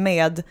ju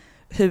med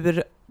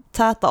hur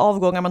täta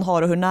avgångar man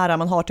har och hur nära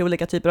man har till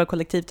olika typer av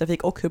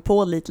kollektivtrafik och hur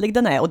pålitlig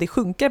den är. Och det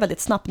sjunker väldigt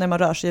snabbt när man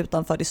rör sig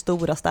utanför de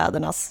stora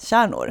städernas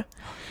kärnor.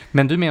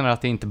 Men du menar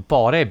att det inte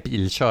bara är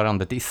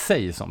bilkörandet i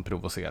sig som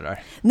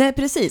provocerar? Nej,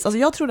 precis. Alltså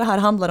jag tror det här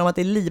handlar om att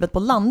det är livet på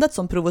landet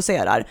som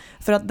provocerar.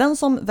 För att den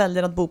som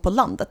väljer att bo på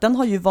landet, den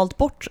har ju valt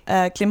bort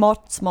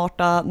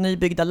klimatsmarta,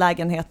 nybyggda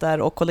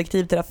lägenheter och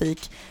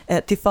kollektivtrafik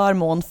till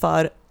förmån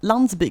för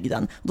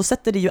landsbygden. Då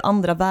sätter det ju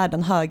andra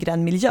värden högre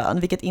än miljön,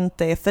 vilket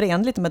inte är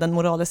förenligt med den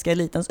moraliska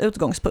elitens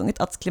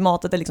utgångspunkt, att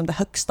klimatet är liksom det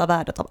högsta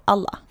värdet av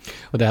alla.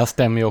 Och det här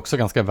stämmer ju också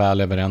ganska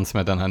väl överens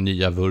med den här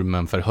nya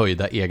vurmen för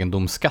höjda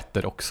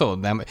egendomsskatter också,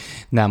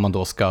 när man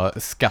då ska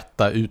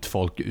skatta ut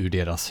folk ur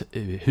deras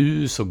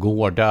hus och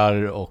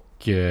gårdar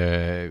och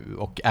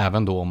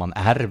även då om man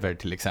ärver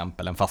till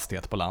exempel en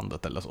fastighet på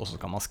landet eller så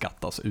ska man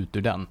skattas ut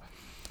ur den.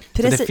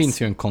 Precis. Så det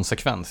finns ju en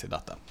konsekvens i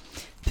detta.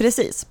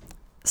 Precis.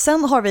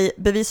 Sen har vi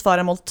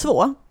bevisföremål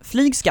 2,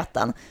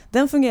 flygskatten.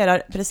 Den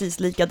fungerar precis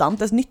likadant.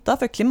 Dess nytta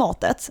för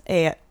klimatet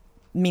är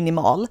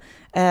minimal.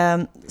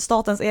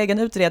 Statens egen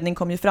utredning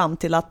kom ju fram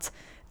till att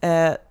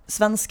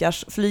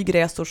svenskars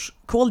flygresors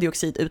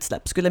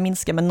koldioxidutsläpp skulle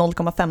minska med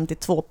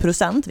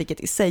 0,52%, vilket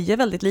i sig är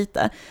väldigt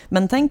lite.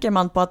 Men tänker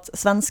man på att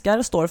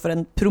svenskar står för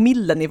en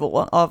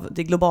promillenivå av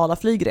de globala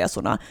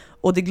flygresorna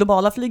och de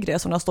globala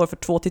flygresorna står för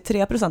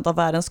 2-3% av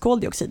världens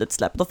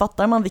koldioxidutsläpp, då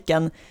fattar man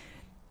vilken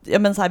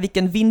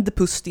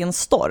vindpust i en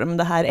storm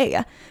det här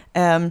är.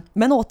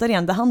 Men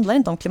återigen, det handlar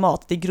inte om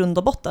klimatet i grund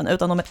och botten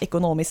utan om ett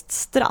ekonomiskt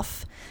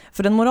straff.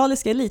 För den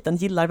moraliska eliten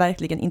gillar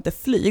verkligen inte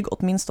flyg,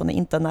 åtminstone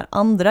inte när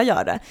andra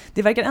gör det.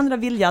 Det verkar ändra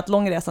vilja att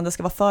långresande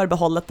ska vara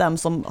förbehållet dem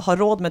som har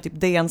råd med typ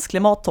DNs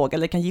klimattåg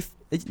eller kan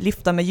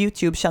lyfta med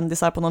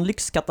YouTube-kändisar på någon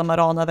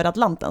lyxkatamaran över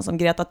Atlanten som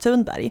Greta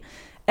Thunberg.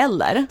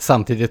 Eller...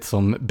 Samtidigt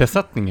som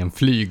besättningen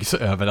flygs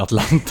över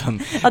Atlanten.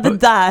 Ja, det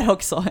där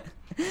också.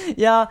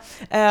 Ja,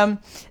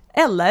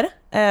 eller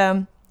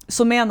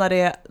så menar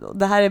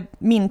det här är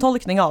min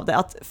tolkning av det,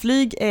 att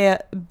flyg är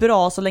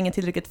bra så länge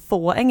tillräckligt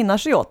få ägnar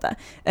sig åt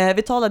det.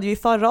 Vi talade ju i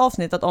förra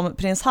avsnittet om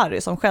prins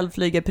Harry som själv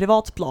flyger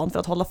privatplan för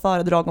att hålla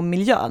föredrag om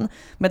miljön,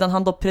 medan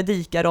han då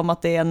predikar om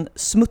att det är en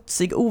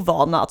smutsig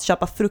ovana att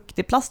köpa frukt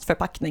i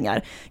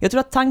plastförpackningar. Jag tror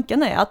att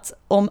tanken är att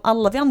om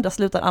alla vi andra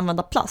slutar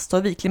använda plast så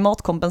har vi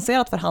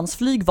klimatkompenserat för hans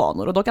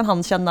flygvanor och då kan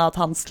han känna att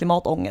hans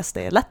klimatångest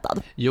är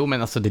lättad. Jo,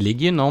 men alltså det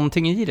ligger ju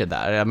någonting i det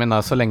där. Jag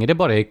menar, så länge det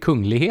bara är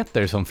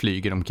kungligheter som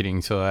flyger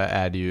omkring så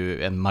är det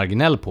ju en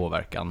marginell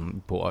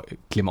påverkan på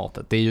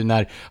klimatet. Det är ju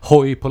när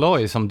hoj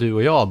polloj som du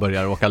och jag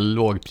börjar åka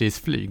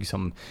lågprisflyg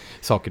som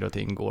saker och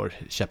ting går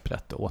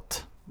käpprätt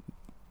åt.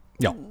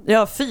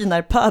 Ja, fy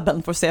när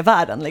pöbeln får se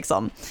världen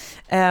liksom.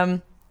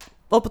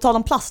 Och på tal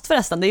om plast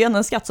förresten, det är ju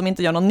en skatt som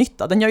inte gör någon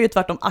nytta. Den gör ju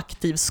tvärtom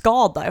aktiv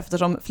skada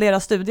eftersom flera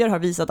studier har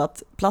visat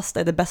att plast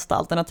är det bästa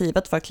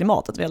alternativet för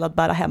klimatet vad gäller att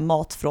bära hem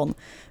mat från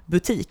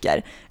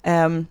butiker.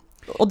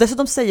 Och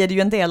dessutom säger det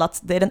ju en del att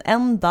det är den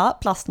enda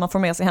plast man får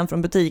med sig hem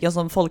från butiken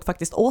som folk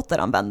faktiskt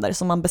återanvänder,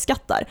 som man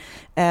beskattar.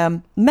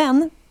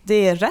 Men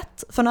det är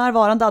rätt för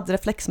närvarande att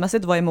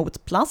reflexmässigt vara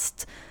emot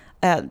plast.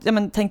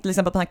 Tänk till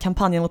exempel på den här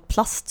kampanjen mot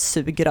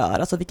plastsugrör,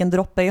 alltså vilken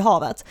droppe i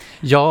havet.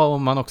 Ja,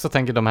 och man också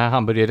tänker de här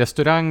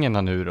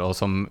hamburgerrestaurangerna nu då,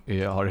 som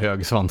har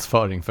hög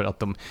svansföring för att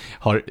de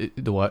har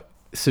då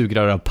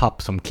sugrör av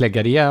papp som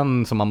kläggar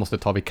igen, som man måste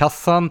ta vid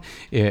kassan.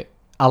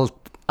 Allt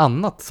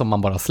annat som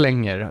man bara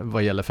slänger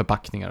vad gäller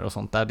förpackningar och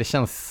sånt där. Det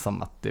känns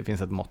som att det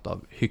finns ett mått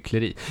av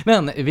hyckleri.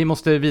 Men vi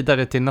måste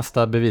vidare till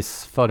nästa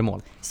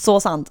bevisföremål. Så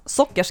sant.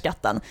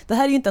 Sockerskatten. Det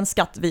här är ju inte en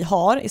skatt vi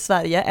har i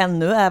Sverige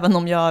ännu, även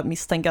om jag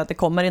misstänker att det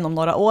kommer inom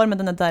några år, men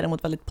den är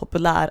däremot väldigt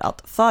populär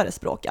att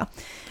förespråka.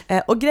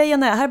 Och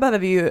grejen är, här behöver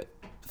vi ju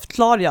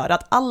klargöra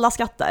att alla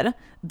skatter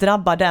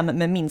drabbar dem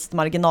med minst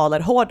marginaler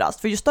hårdast.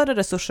 För ju större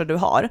resurser du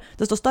har,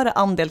 desto större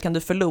andel kan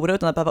du förlora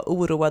utan att behöva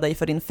oroa dig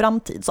för din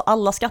framtid. Så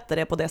alla skatter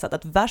är på det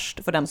sättet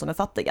värst för dem som är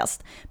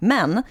fattigast.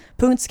 Men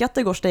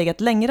punktskatter går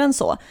steget längre än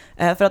så.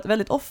 För att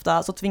väldigt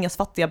ofta så tvingas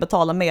fattiga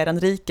betala mer än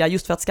rika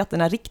just för att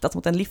skatterna riktas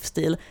mot en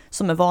livsstil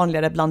som är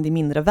vanligare bland de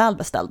mindre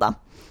välbeställda.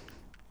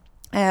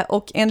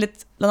 Och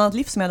enligt bland annat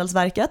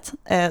Livsmedelsverket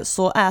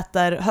så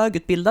äter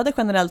högutbildade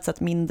generellt sett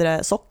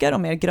mindre socker och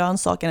mer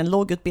grönsaker än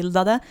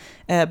lågutbildade.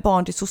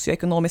 Barn till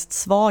socioekonomiskt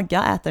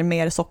svaga äter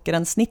mer socker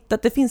än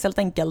snittet. Det finns helt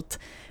enkelt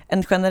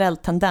en generell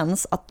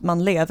tendens att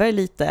man lever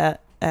lite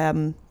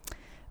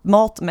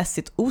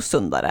matmässigt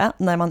osundare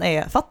när man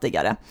är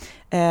fattigare.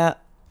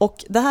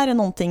 Och det här är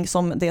någonting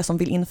som det som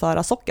vill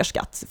införa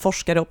sockerskatt,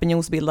 forskare,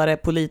 opinionsbildare,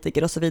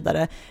 politiker och så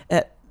vidare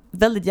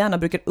väldigt gärna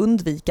brukar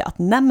undvika att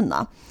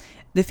nämna.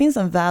 Det finns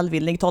en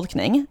välvillig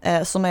tolkning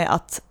som är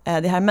att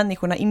de här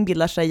människorna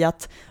inbillar sig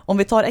att om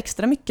vi tar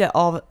extra mycket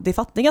av de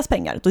fattigas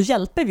pengar, då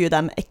hjälper vi ju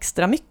dem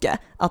extra mycket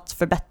att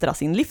förbättra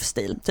sin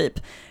livsstil, typ.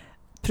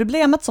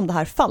 Problemet som det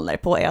här faller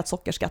på är att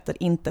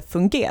sockerskatter inte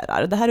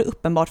fungerar. Det här är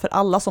uppenbart för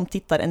alla som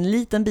tittar en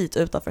liten bit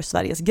utanför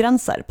Sveriges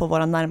gränser på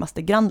våra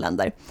närmaste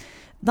grannländer.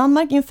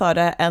 Danmark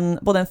införde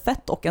både en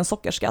fett- och en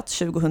sockerskatt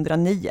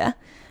 2009.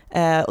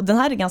 Och den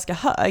här är ganska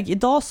hög.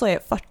 Idag så är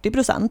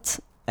 40%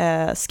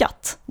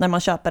 skatt när man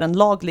köper en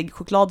laglig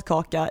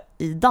chokladkaka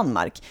i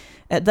Danmark.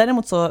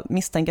 Däremot så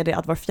misstänker det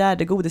att var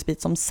fjärde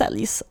godisbit som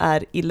säljs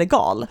är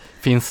illegal.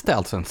 Finns det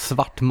alltså en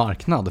svart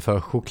marknad för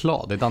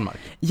choklad i Danmark?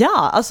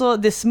 Ja, alltså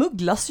det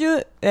smugglas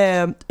ju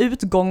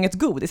utgånget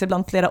godis,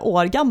 ibland flera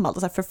år gammalt,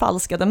 alltså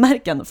förfalskade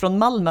märken från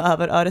Malmö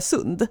över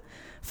Öresund.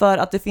 För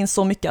att det finns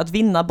så mycket att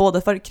vinna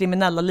både för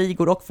kriminella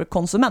ligor och för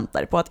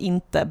konsumenter på att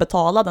inte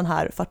betala den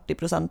här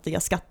 40-procentiga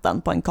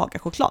skatten på en kaka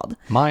choklad.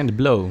 Mind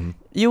blown.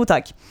 Jo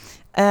tack.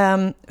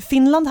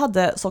 Finland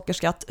hade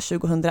sockerskatt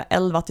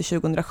 2011 till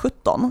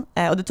 2017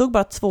 och det tog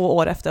bara 2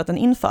 år efter att den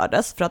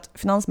infördes för att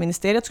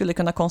finansministeriet skulle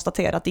kunna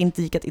konstatera att det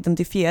inte gick att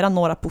identifiera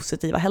några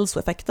positiva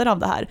hälsoeffekter av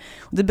det här.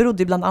 Och det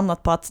berodde bland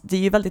annat på att det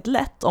är ju väldigt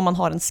lätt om man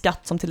har en skatt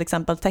som till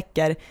exempel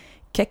täcker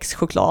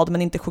kexchoklad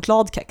men inte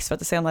chokladkex för att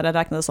det senare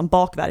räknades som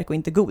bakverk och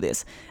inte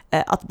godis,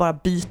 att bara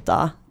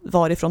byta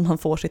varifrån man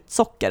får sitt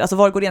socker. Alltså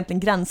var går egentligen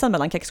gränsen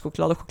mellan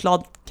kexchoklad och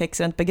chokladkex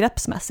rent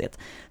begreppsmässigt?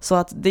 Så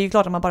att det är ju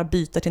klart att man bara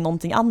byter till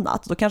någonting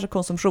annat. Då kanske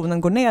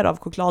konsumtionen går ner av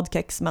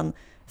chokladkex men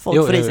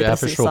folk får i sig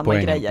precis samma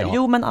grejer. Ja.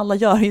 Jo, men alla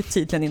gör ju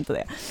tydligen inte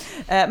det.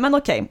 Men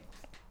okej.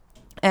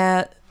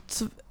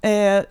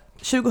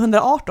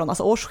 2018,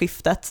 alltså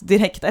årsskiftet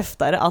direkt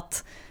efter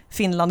att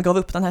Finland gav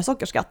upp den här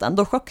sockerskatten,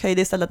 då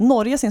chockhöjde istället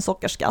Norge sin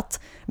sockerskatt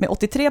med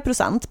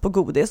 83% på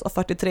godis och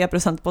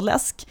 43% på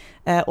läsk,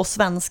 och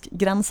svensk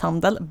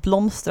gränshandel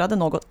blomstrade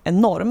något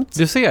enormt.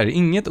 Du ser,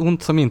 inget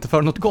ont som inte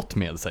för något gott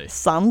med sig.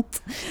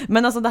 Sant.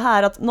 Men alltså det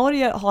här att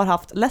Norge har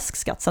haft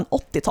läskskatt sedan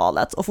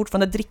 80-talet och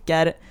fortfarande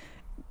dricker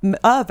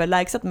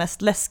överlägset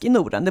mest läsk i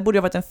Norden. Det borde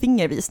ha varit en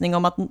fingervisning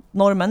om att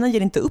norrmännen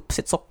ger inte upp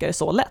sitt socker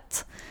så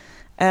lätt.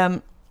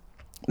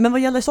 Men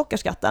vad gäller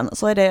sockerskatten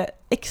så är det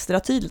extra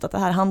tydligt att det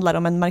här handlar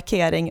om en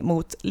markering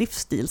mot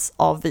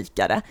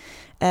livsstilsavvikare.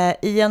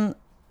 I en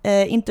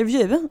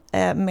intervju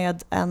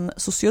med en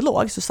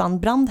sociolog, Susanne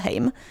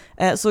Brandheim,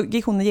 så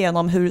gick hon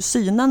igenom hur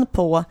synen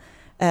på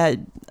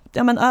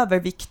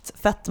övervikt,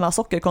 fetma,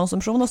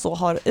 sockerkonsumtion och så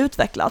har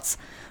utvecklats.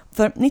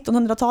 För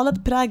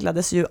 1900-talet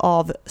präglades ju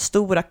av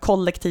stora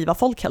kollektiva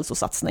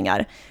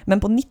folkhälsosatsningar, men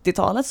på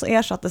 90-talet så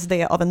ersattes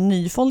det av en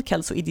ny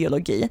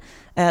folkhälsoideologi.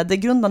 Det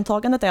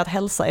grundantagandet är att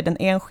hälsa är den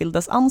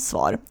enskildes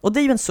ansvar, och det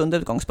är ju en sund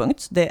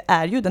utgångspunkt, det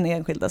är ju den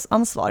enskildes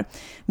ansvar.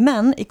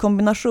 Men i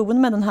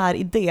kombination med den här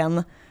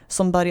idén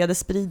som började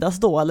spridas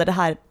då, eller det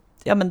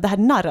här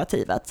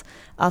narrativet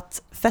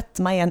att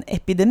fetma är en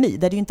epidemi,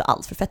 det är det ju inte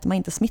alls, för fetma är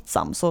inte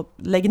smittsam, så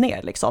lägg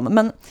ner liksom.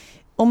 Men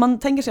om man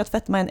tänker sig att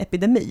fetma är en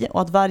epidemi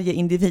och att varje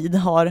individ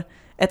har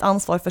ett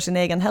ansvar för sin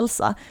egen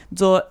hälsa,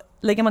 då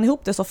lägger man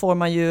ihop det så får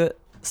man ju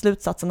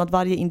slutsatsen att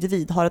varje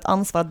individ har ett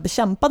ansvar att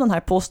bekämpa den här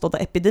påstådda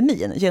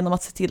epidemin genom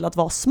att se till att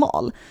vara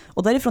smal.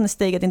 Och därifrån är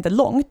steget inte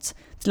långt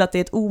till att det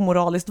är ett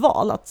omoraliskt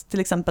val att till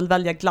exempel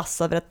välja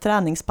glass över ett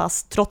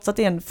träningspass, trots att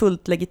det är en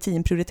fullt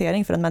legitim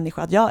prioritering för en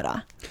människa att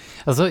göra.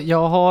 Alltså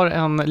jag har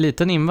en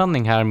liten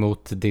invändning här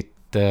mot ditt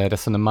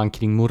resonemang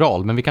kring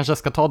moral, men vi kanske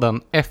ska ta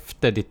den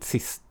efter ditt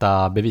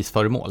sista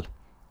bevisföremål.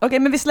 Okej,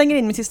 men vi slänger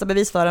in mitt sista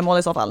bevisföremål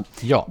i så fall.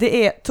 Ja.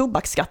 Det är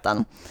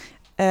tobaksskatten.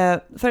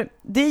 För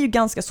det är ju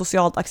ganska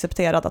socialt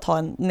accepterat att ha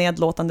en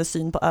nedlåtande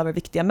syn på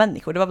överviktiga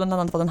människor. Det var bland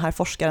annat vad den här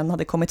forskaren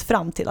hade kommit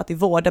fram till, att i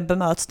vården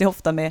bemöts det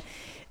ofta med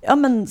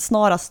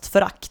snarast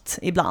förakt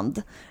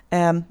ibland.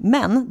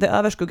 Men det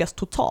överskuggas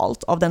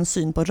totalt av den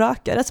syn på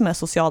rökare som är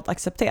socialt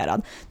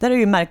accepterad. Det har jag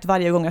ju märkt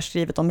varje gång jag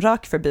skrivit om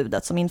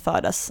rökförbudet som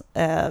infördes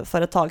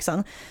för ett tag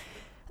sedan.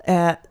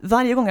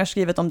 Varje gång jag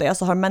skrivit om det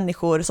så har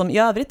människor som i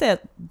övrigt är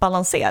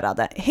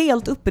balanserade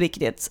helt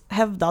uppriktigt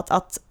hävdat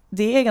att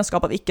det i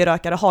egenskap av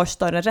icke-rökare har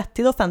större rätt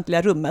till det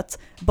offentliga rummet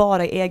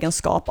bara i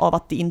egenskap av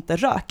att de inte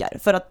rökar.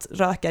 För att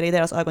rökare i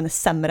deras ögon är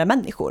sämre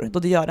människor då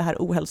de gör det här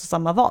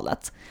ohälsosamma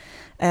valet.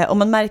 Och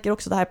man märker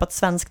också det här på att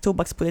svensk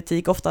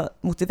tobakspolitik ofta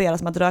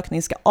motiveras med att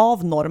rökning ska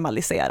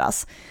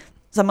avnormaliseras.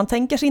 Så man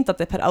tänker sig inte att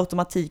det per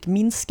automatik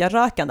minskar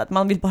rökandet.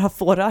 Man vill bara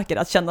få rökare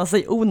att känna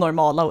sig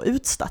onormala och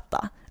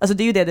utstötta. Alltså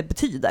det är ju det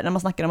betyder när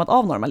man snackar om att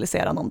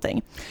avnormalisera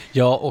någonting.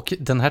 Ja, och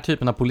den här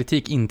typen av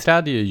politik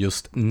inträder ju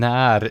just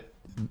när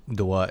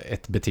då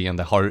ett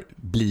beteende har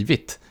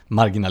blivit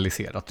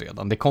marginaliserat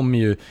redan. Det kommer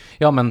ju,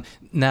 men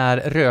när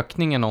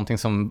rökning är någonting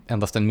som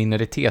endast en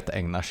minoritet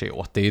ägnar sig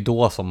åt, det är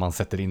då som man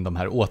sätter in de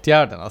här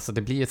åtgärderna. Så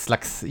det blir ett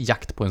slags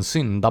jakt på en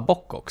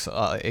syndabock också.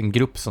 En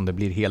grupp som det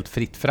blir helt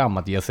fritt fram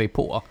att ge sig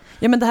på.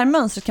 Ja, men det här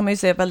mönstret kan man ju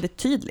se väldigt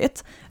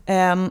tydligt.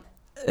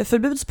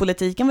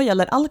 Förbudspolitiken vad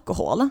gäller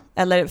alkohol,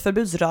 eller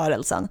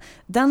förbudsrörelsen,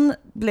 den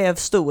blev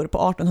stor på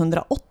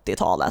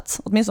 1880-talet,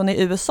 åtminstone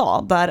i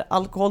USA, där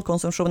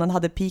alkoholkonsumtionen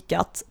hade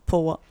pikat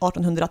på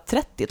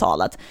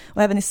 1830-talet.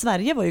 Och även i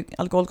Sverige var ju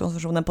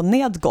alkoholkonsumtionen på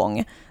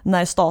nedgång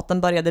när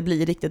staten började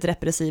bli riktigt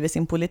repressiv i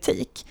sin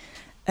politik.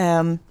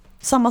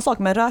 Samma sak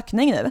med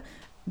rökning nu.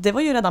 Det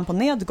var ju redan på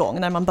nedgång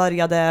när man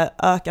började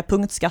öka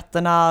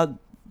punktskatterna,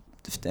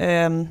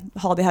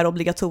 ha de här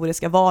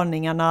obligatoriska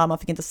varningarna, man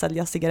fick inte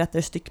sälja cigaretter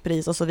i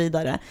styckpris och så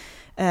vidare.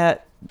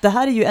 Det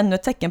här är ju ännu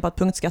ett tecken på att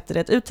punktskatter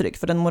är ett uttryck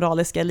för den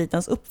moraliska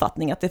elitens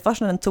uppfattning, att det är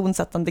först när en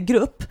tonsättande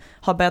grupp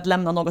har börjat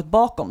lämna något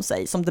bakom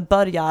sig som det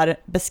börjar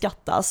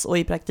beskattas och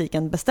i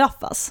praktiken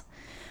bestraffas.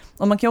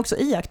 Och man kan också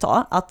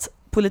iaktta att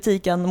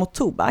politiken mot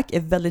tobak är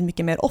väldigt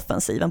mycket mer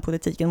offensiv än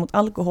politiken mot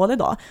alkohol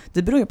idag.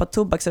 Det beror ju på att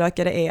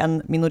tobaksrökare är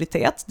en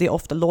minoritet, det är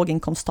ofta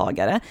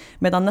låginkomsttagare,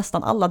 medan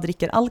nästan alla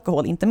dricker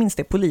alkohol, inte minst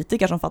det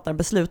politiker som fattar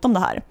beslut om det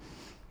här.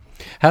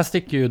 Här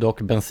sticker ju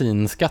dock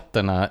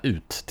bensinskatterna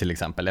ut till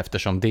exempel,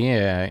 eftersom det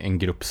är en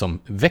grupp som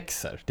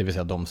växer, det vill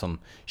säga de som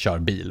kör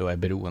bil och är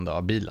beroende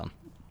av bilen.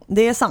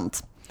 Det är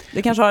sant.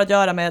 Det kanske har att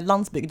göra med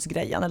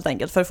landsbygdsgrejen helt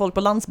enkelt, för folk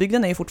på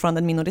landsbygden är ju fortfarande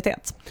en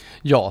minoritet.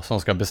 Ja, som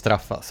ska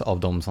bestraffas av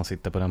de som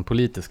sitter på den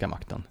politiska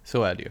makten.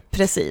 Så är det ju.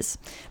 Precis.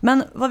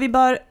 Men vad vi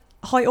bör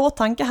ha i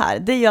åtanke här,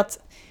 det är ju att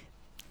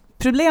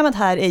problemet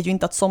här är ju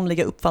inte att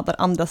somliga uppfattar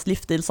andras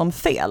livsstil som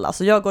fel.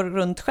 Alltså jag går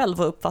runt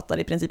själv och uppfattar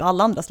i princip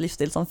alla andras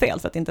livsstil som fel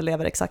för att inte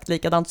lever exakt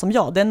likadant som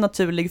jag. Det är en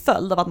naturlig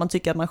följd av att man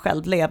tycker att man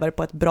själv lever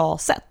på ett bra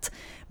sätt.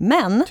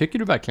 Men... Tycker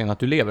du verkligen att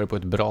du lever på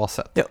ett bra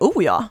sätt? Ja,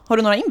 ja. Har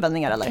du några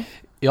invändningar eller?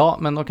 Ja,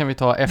 men då kan vi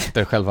ta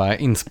efter själva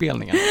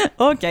inspelningen.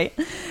 Okej.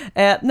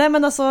 Nej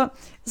men alltså,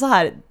 så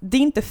här, det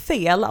är inte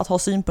fel att ha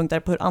synpunkter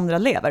på hur andra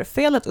lever.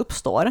 Felet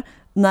uppstår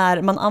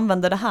när man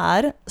använder det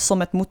här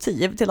som ett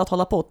motiv till att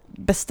hålla på att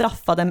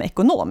bestraffa dem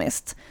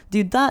ekonomiskt. Det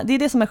är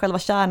det som är själva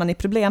kärnan i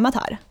problemet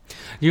här.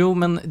 Jo,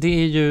 men det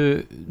är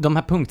ju de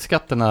här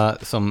punktskatterna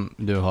som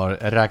du har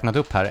räknat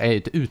upp här är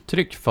ett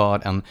uttryck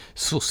för en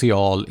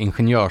social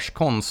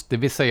ingenjörskonst, det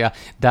vill säga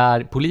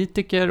där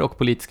politiker och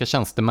politiska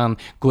tjänstemän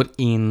går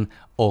in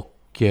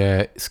och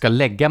ska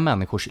lägga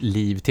människors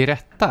liv till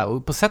rätta.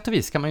 Och på sätt och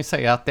vis kan man ju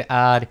säga att det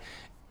är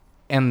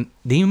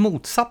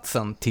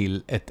motsatsen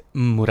till ett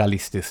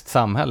moralistiskt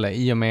samhälle,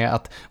 i och med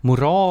att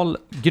moral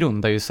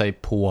grundar ju sig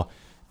på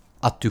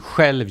att du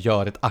själv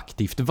gör ett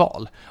aktivt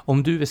val.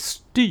 Om du är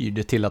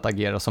styrd till att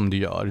agera som du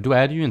gör, då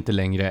är du ju inte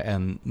längre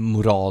en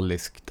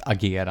moraliskt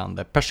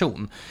agerande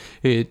person.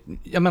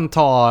 Ja, men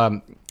ta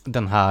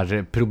den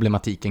här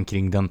problematiken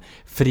kring den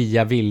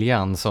fria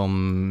viljan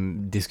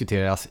som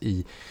diskuteras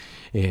i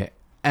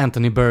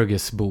Anthony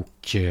Burgess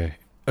bok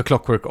A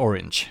Clockwork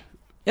Orange.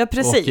 Ja,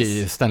 precis. Och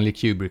i Stanley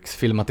Kubricks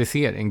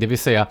filmatisering. Det vill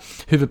säga,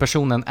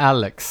 huvudpersonen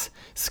Alex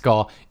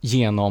ska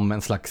genom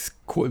en slags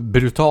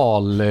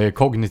brutal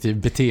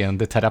kognitiv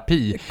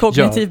beteendeterapi.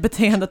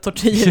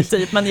 Beteendetortyr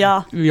typ, men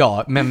ja.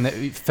 Ja, men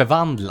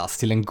förvandlas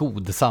till en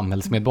god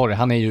samhällsmedborgare.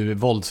 Han är ju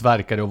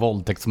våldsverkare och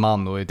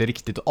våldtäktsman och ett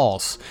riktigt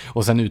as.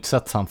 Och sen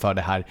utsätts han för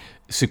det här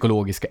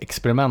psykologiska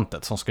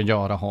experimentet som ska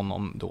göra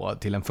honom då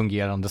till en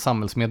fungerande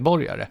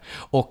samhällsmedborgare.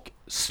 Och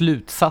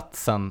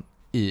slutsatsen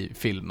i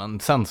filmen,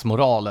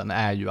 sensmoralen,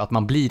 är ju att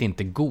man blir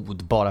inte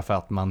god bara för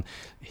att man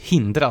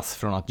hindras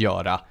från att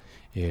göra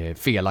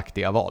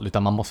felaktiga val,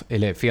 utan man måste,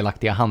 eller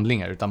felaktiga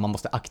handlingar, utan man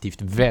måste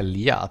aktivt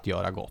välja att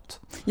göra gott.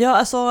 Ja,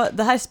 alltså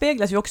det här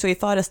speglas ju också i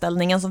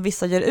föreställningen som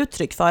vissa ger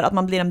uttryck för, att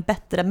man blir en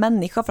bättre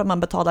människa för att man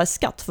betalar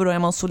skatt, för då är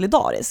man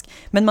solidarisk.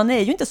 Men man är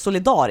ju inte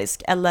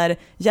solidarisk eller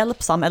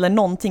hjälpsam eller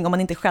någonting om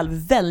man inte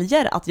själv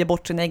väljer att ge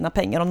bort sina egna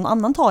pengar. Om någon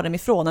annan tar dem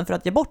ifrån en för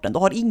att ge bort den, då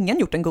har ingen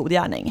gjort en god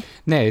gärning.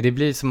 Nej, det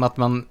blir som att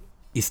man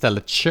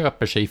istället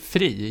köper sig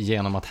fri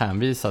genom att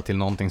hänvisa till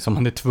någonting som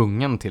man är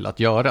tvungen till att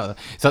göra.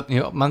 Så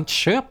att man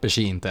köper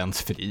sig inte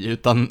ens fri,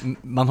 utan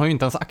man har ju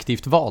inte ens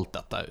aktivt valt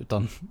detta,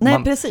 utan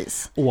man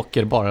precis.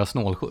 Åker bara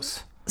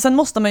snålskjuts. Sen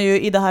måste man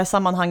ju i det här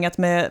sammanhanget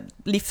med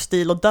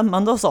livsstil och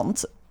dömande och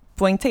sånt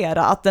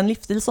poängtera att den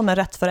livsstil som är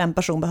rätt för en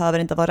person behöver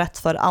inte vara rätt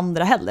för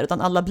andra heller,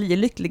 utan alla blir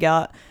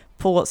lyckliga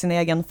på sin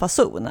egen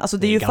fason. Alltså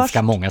det är ju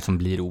ganska många som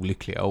blir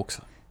olyckliga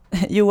också.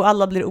 Jo,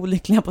 alla blir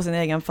olyckliga på sin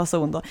egen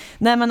fason då.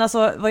 Nej, men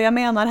alltså vad jag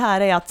menar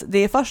här är att det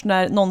är först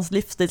när någons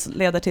livsstil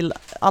leder till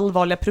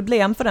allvarliga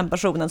problem för den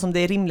personen som det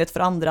är rimligt för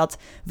andra att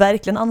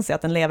verkligen anse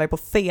att den lever på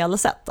fel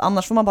sätt.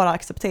 Annars får man bara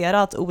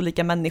acceptera att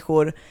olika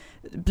människor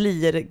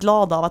blir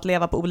glada av att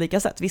leva på olika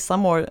sätt.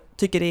 Vissa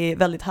tycker det är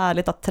väldigt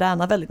härligt att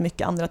träna väldigt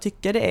mycket, andra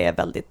tycker det är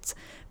väldigt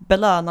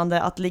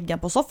belönande att ligga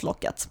på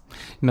sofflocket.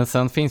 Men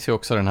sen finns ju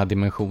också den här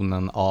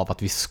dimensionen av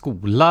att vi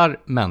skolar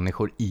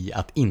människor i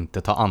att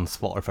inte ta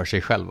ansvar för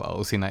sig själva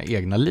och sina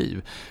egna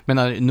liv.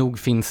 Men nog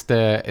finns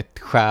det ett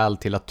skäl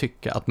till att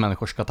tycka att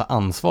människor ska ta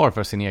ansvar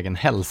för sin egen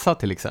hälsa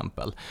till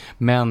exempel.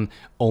 Men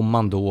om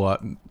man då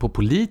på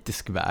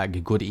politisk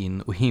väg går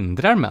in och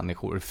hindrar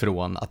människor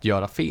från att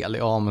göra fel,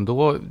 ja men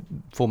då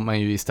får man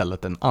ju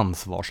istället en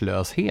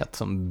ansvarslöshet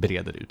som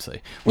breder ut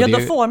sig. Och då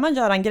får man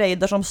göra en grej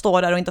där som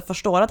står där och inte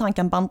förstår att han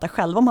kan banta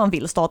själv om han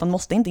vill. Staten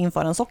måste inte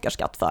införa en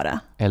sockerskatt för det.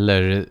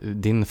 Eller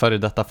din före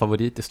detta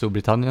favorit i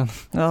Storbritannien.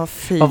 Ja,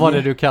 fy. Vad var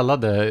det du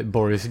kallade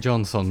Boris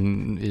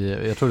Johnson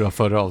i, jag tror det var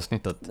förra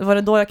avsnittet? Var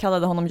det då jag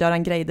kallade honom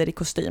Göran Greider i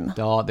kostym?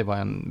 Ja, det var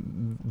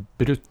en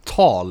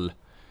brutal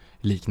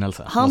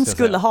liknelse. Han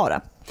skulle ha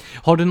det.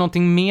 Har du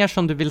någonting mer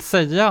som du vill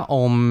säga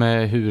om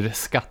hur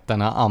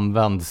skatterna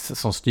används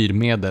som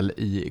styrmedel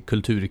i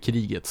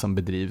kulturkriget som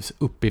bedrivs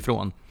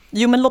uppifrån?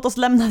 Jo, men låt oss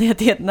lämna det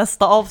till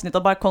nästa avsnitt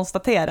och bara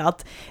konstatera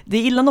att det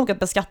är illa nog att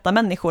beskatta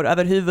människor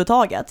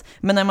överhuvudtaget.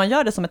 Men när man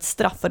gör det som ett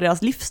straff för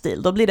deras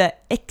livsstil, då blir det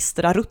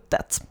extra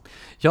ruttet.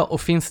 Ja,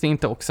 och finns det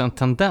inte också en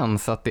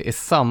tendens att det är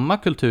samma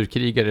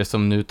kulturkrigare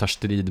som nu tar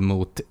strid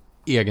mot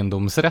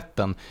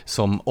egendomsrätten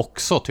som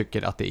också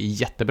tycker att det är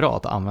jättebra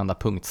att använda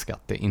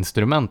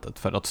punktskatteinstrumentet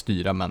för att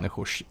styra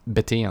människors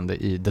beteende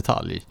i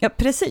detalj? Ja,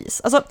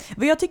 precis. Alltså,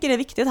 vad jag tycker är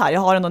viktigt här,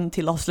 jag har ändå en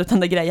till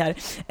avslutande grej här,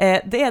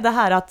 det är det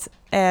här att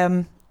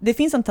det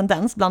finns en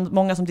tendens bland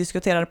många som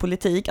diskuterar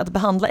politik att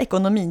behandla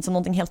ekonomin som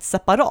någonting helt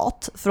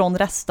separat från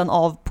resten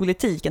av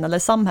politiken eller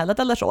samhället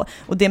eller så.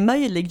 Och det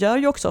möjliggör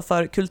ju också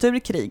för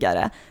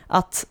kulturkrigare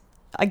att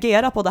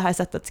agera på det här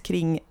sättet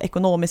kring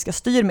ekonomiska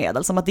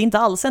styrmedel, som att det inte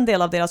alls är en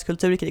del av deras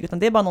kulturkrig utan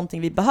det är bara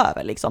någonting vi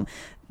behöver liksom.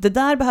 Det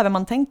där behöver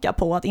man tänka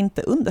på att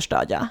inte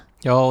understödja.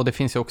 Ja, och det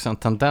finns ju också en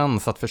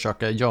tendens att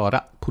försöka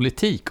göra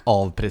politik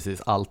av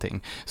precis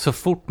allting. Så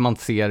fort man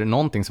ser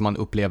någonting som man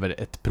upplever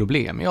ett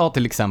problem, ja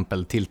till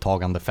exempel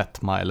tilltagande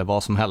fetma eller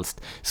vad som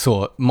helst,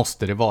 så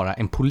måste det vara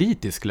en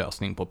politisk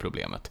lösning på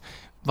problemet.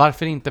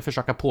 Varför inte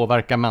försöka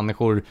påverka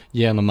människor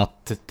genom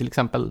att till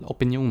exempel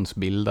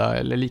opinionsbilda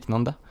eller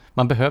liknande?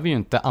 Man behöver ju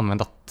inte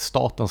använda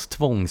statens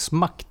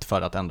tvångsmakt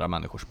för att ändra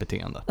människors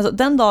beteende. Alltså,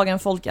 den dagen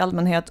folk i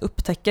allmänhet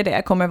upptäcker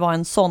det kommer vara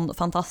en sån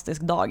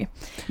fantastisk dag.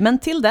 Men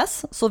till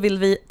dess så vill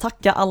vi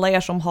tacka alla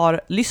er som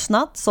har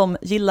lyssnat, som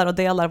gillar och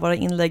delar våra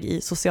inlägg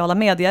i sociala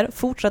medier.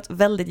 Fortsätt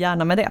väldigt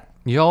gärna med det.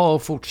 Ja,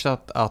 och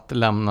fortsätt att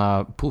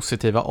lämna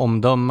positiva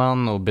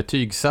omdömen och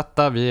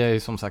betygsätta. Vi är ju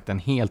som sagt en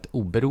helt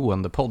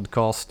oberoende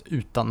podcast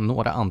utan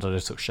några andra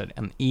resurser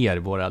än er,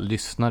 våra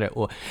lyssnare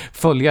och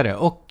följare.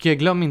 Och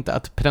glöm inte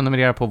att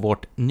prenumerera på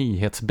vårt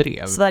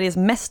nyhetsbrev. Sveriges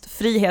mest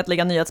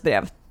frihetliga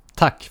nyhetsbrev.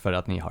 Tack för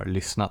att ni har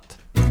lyssnat.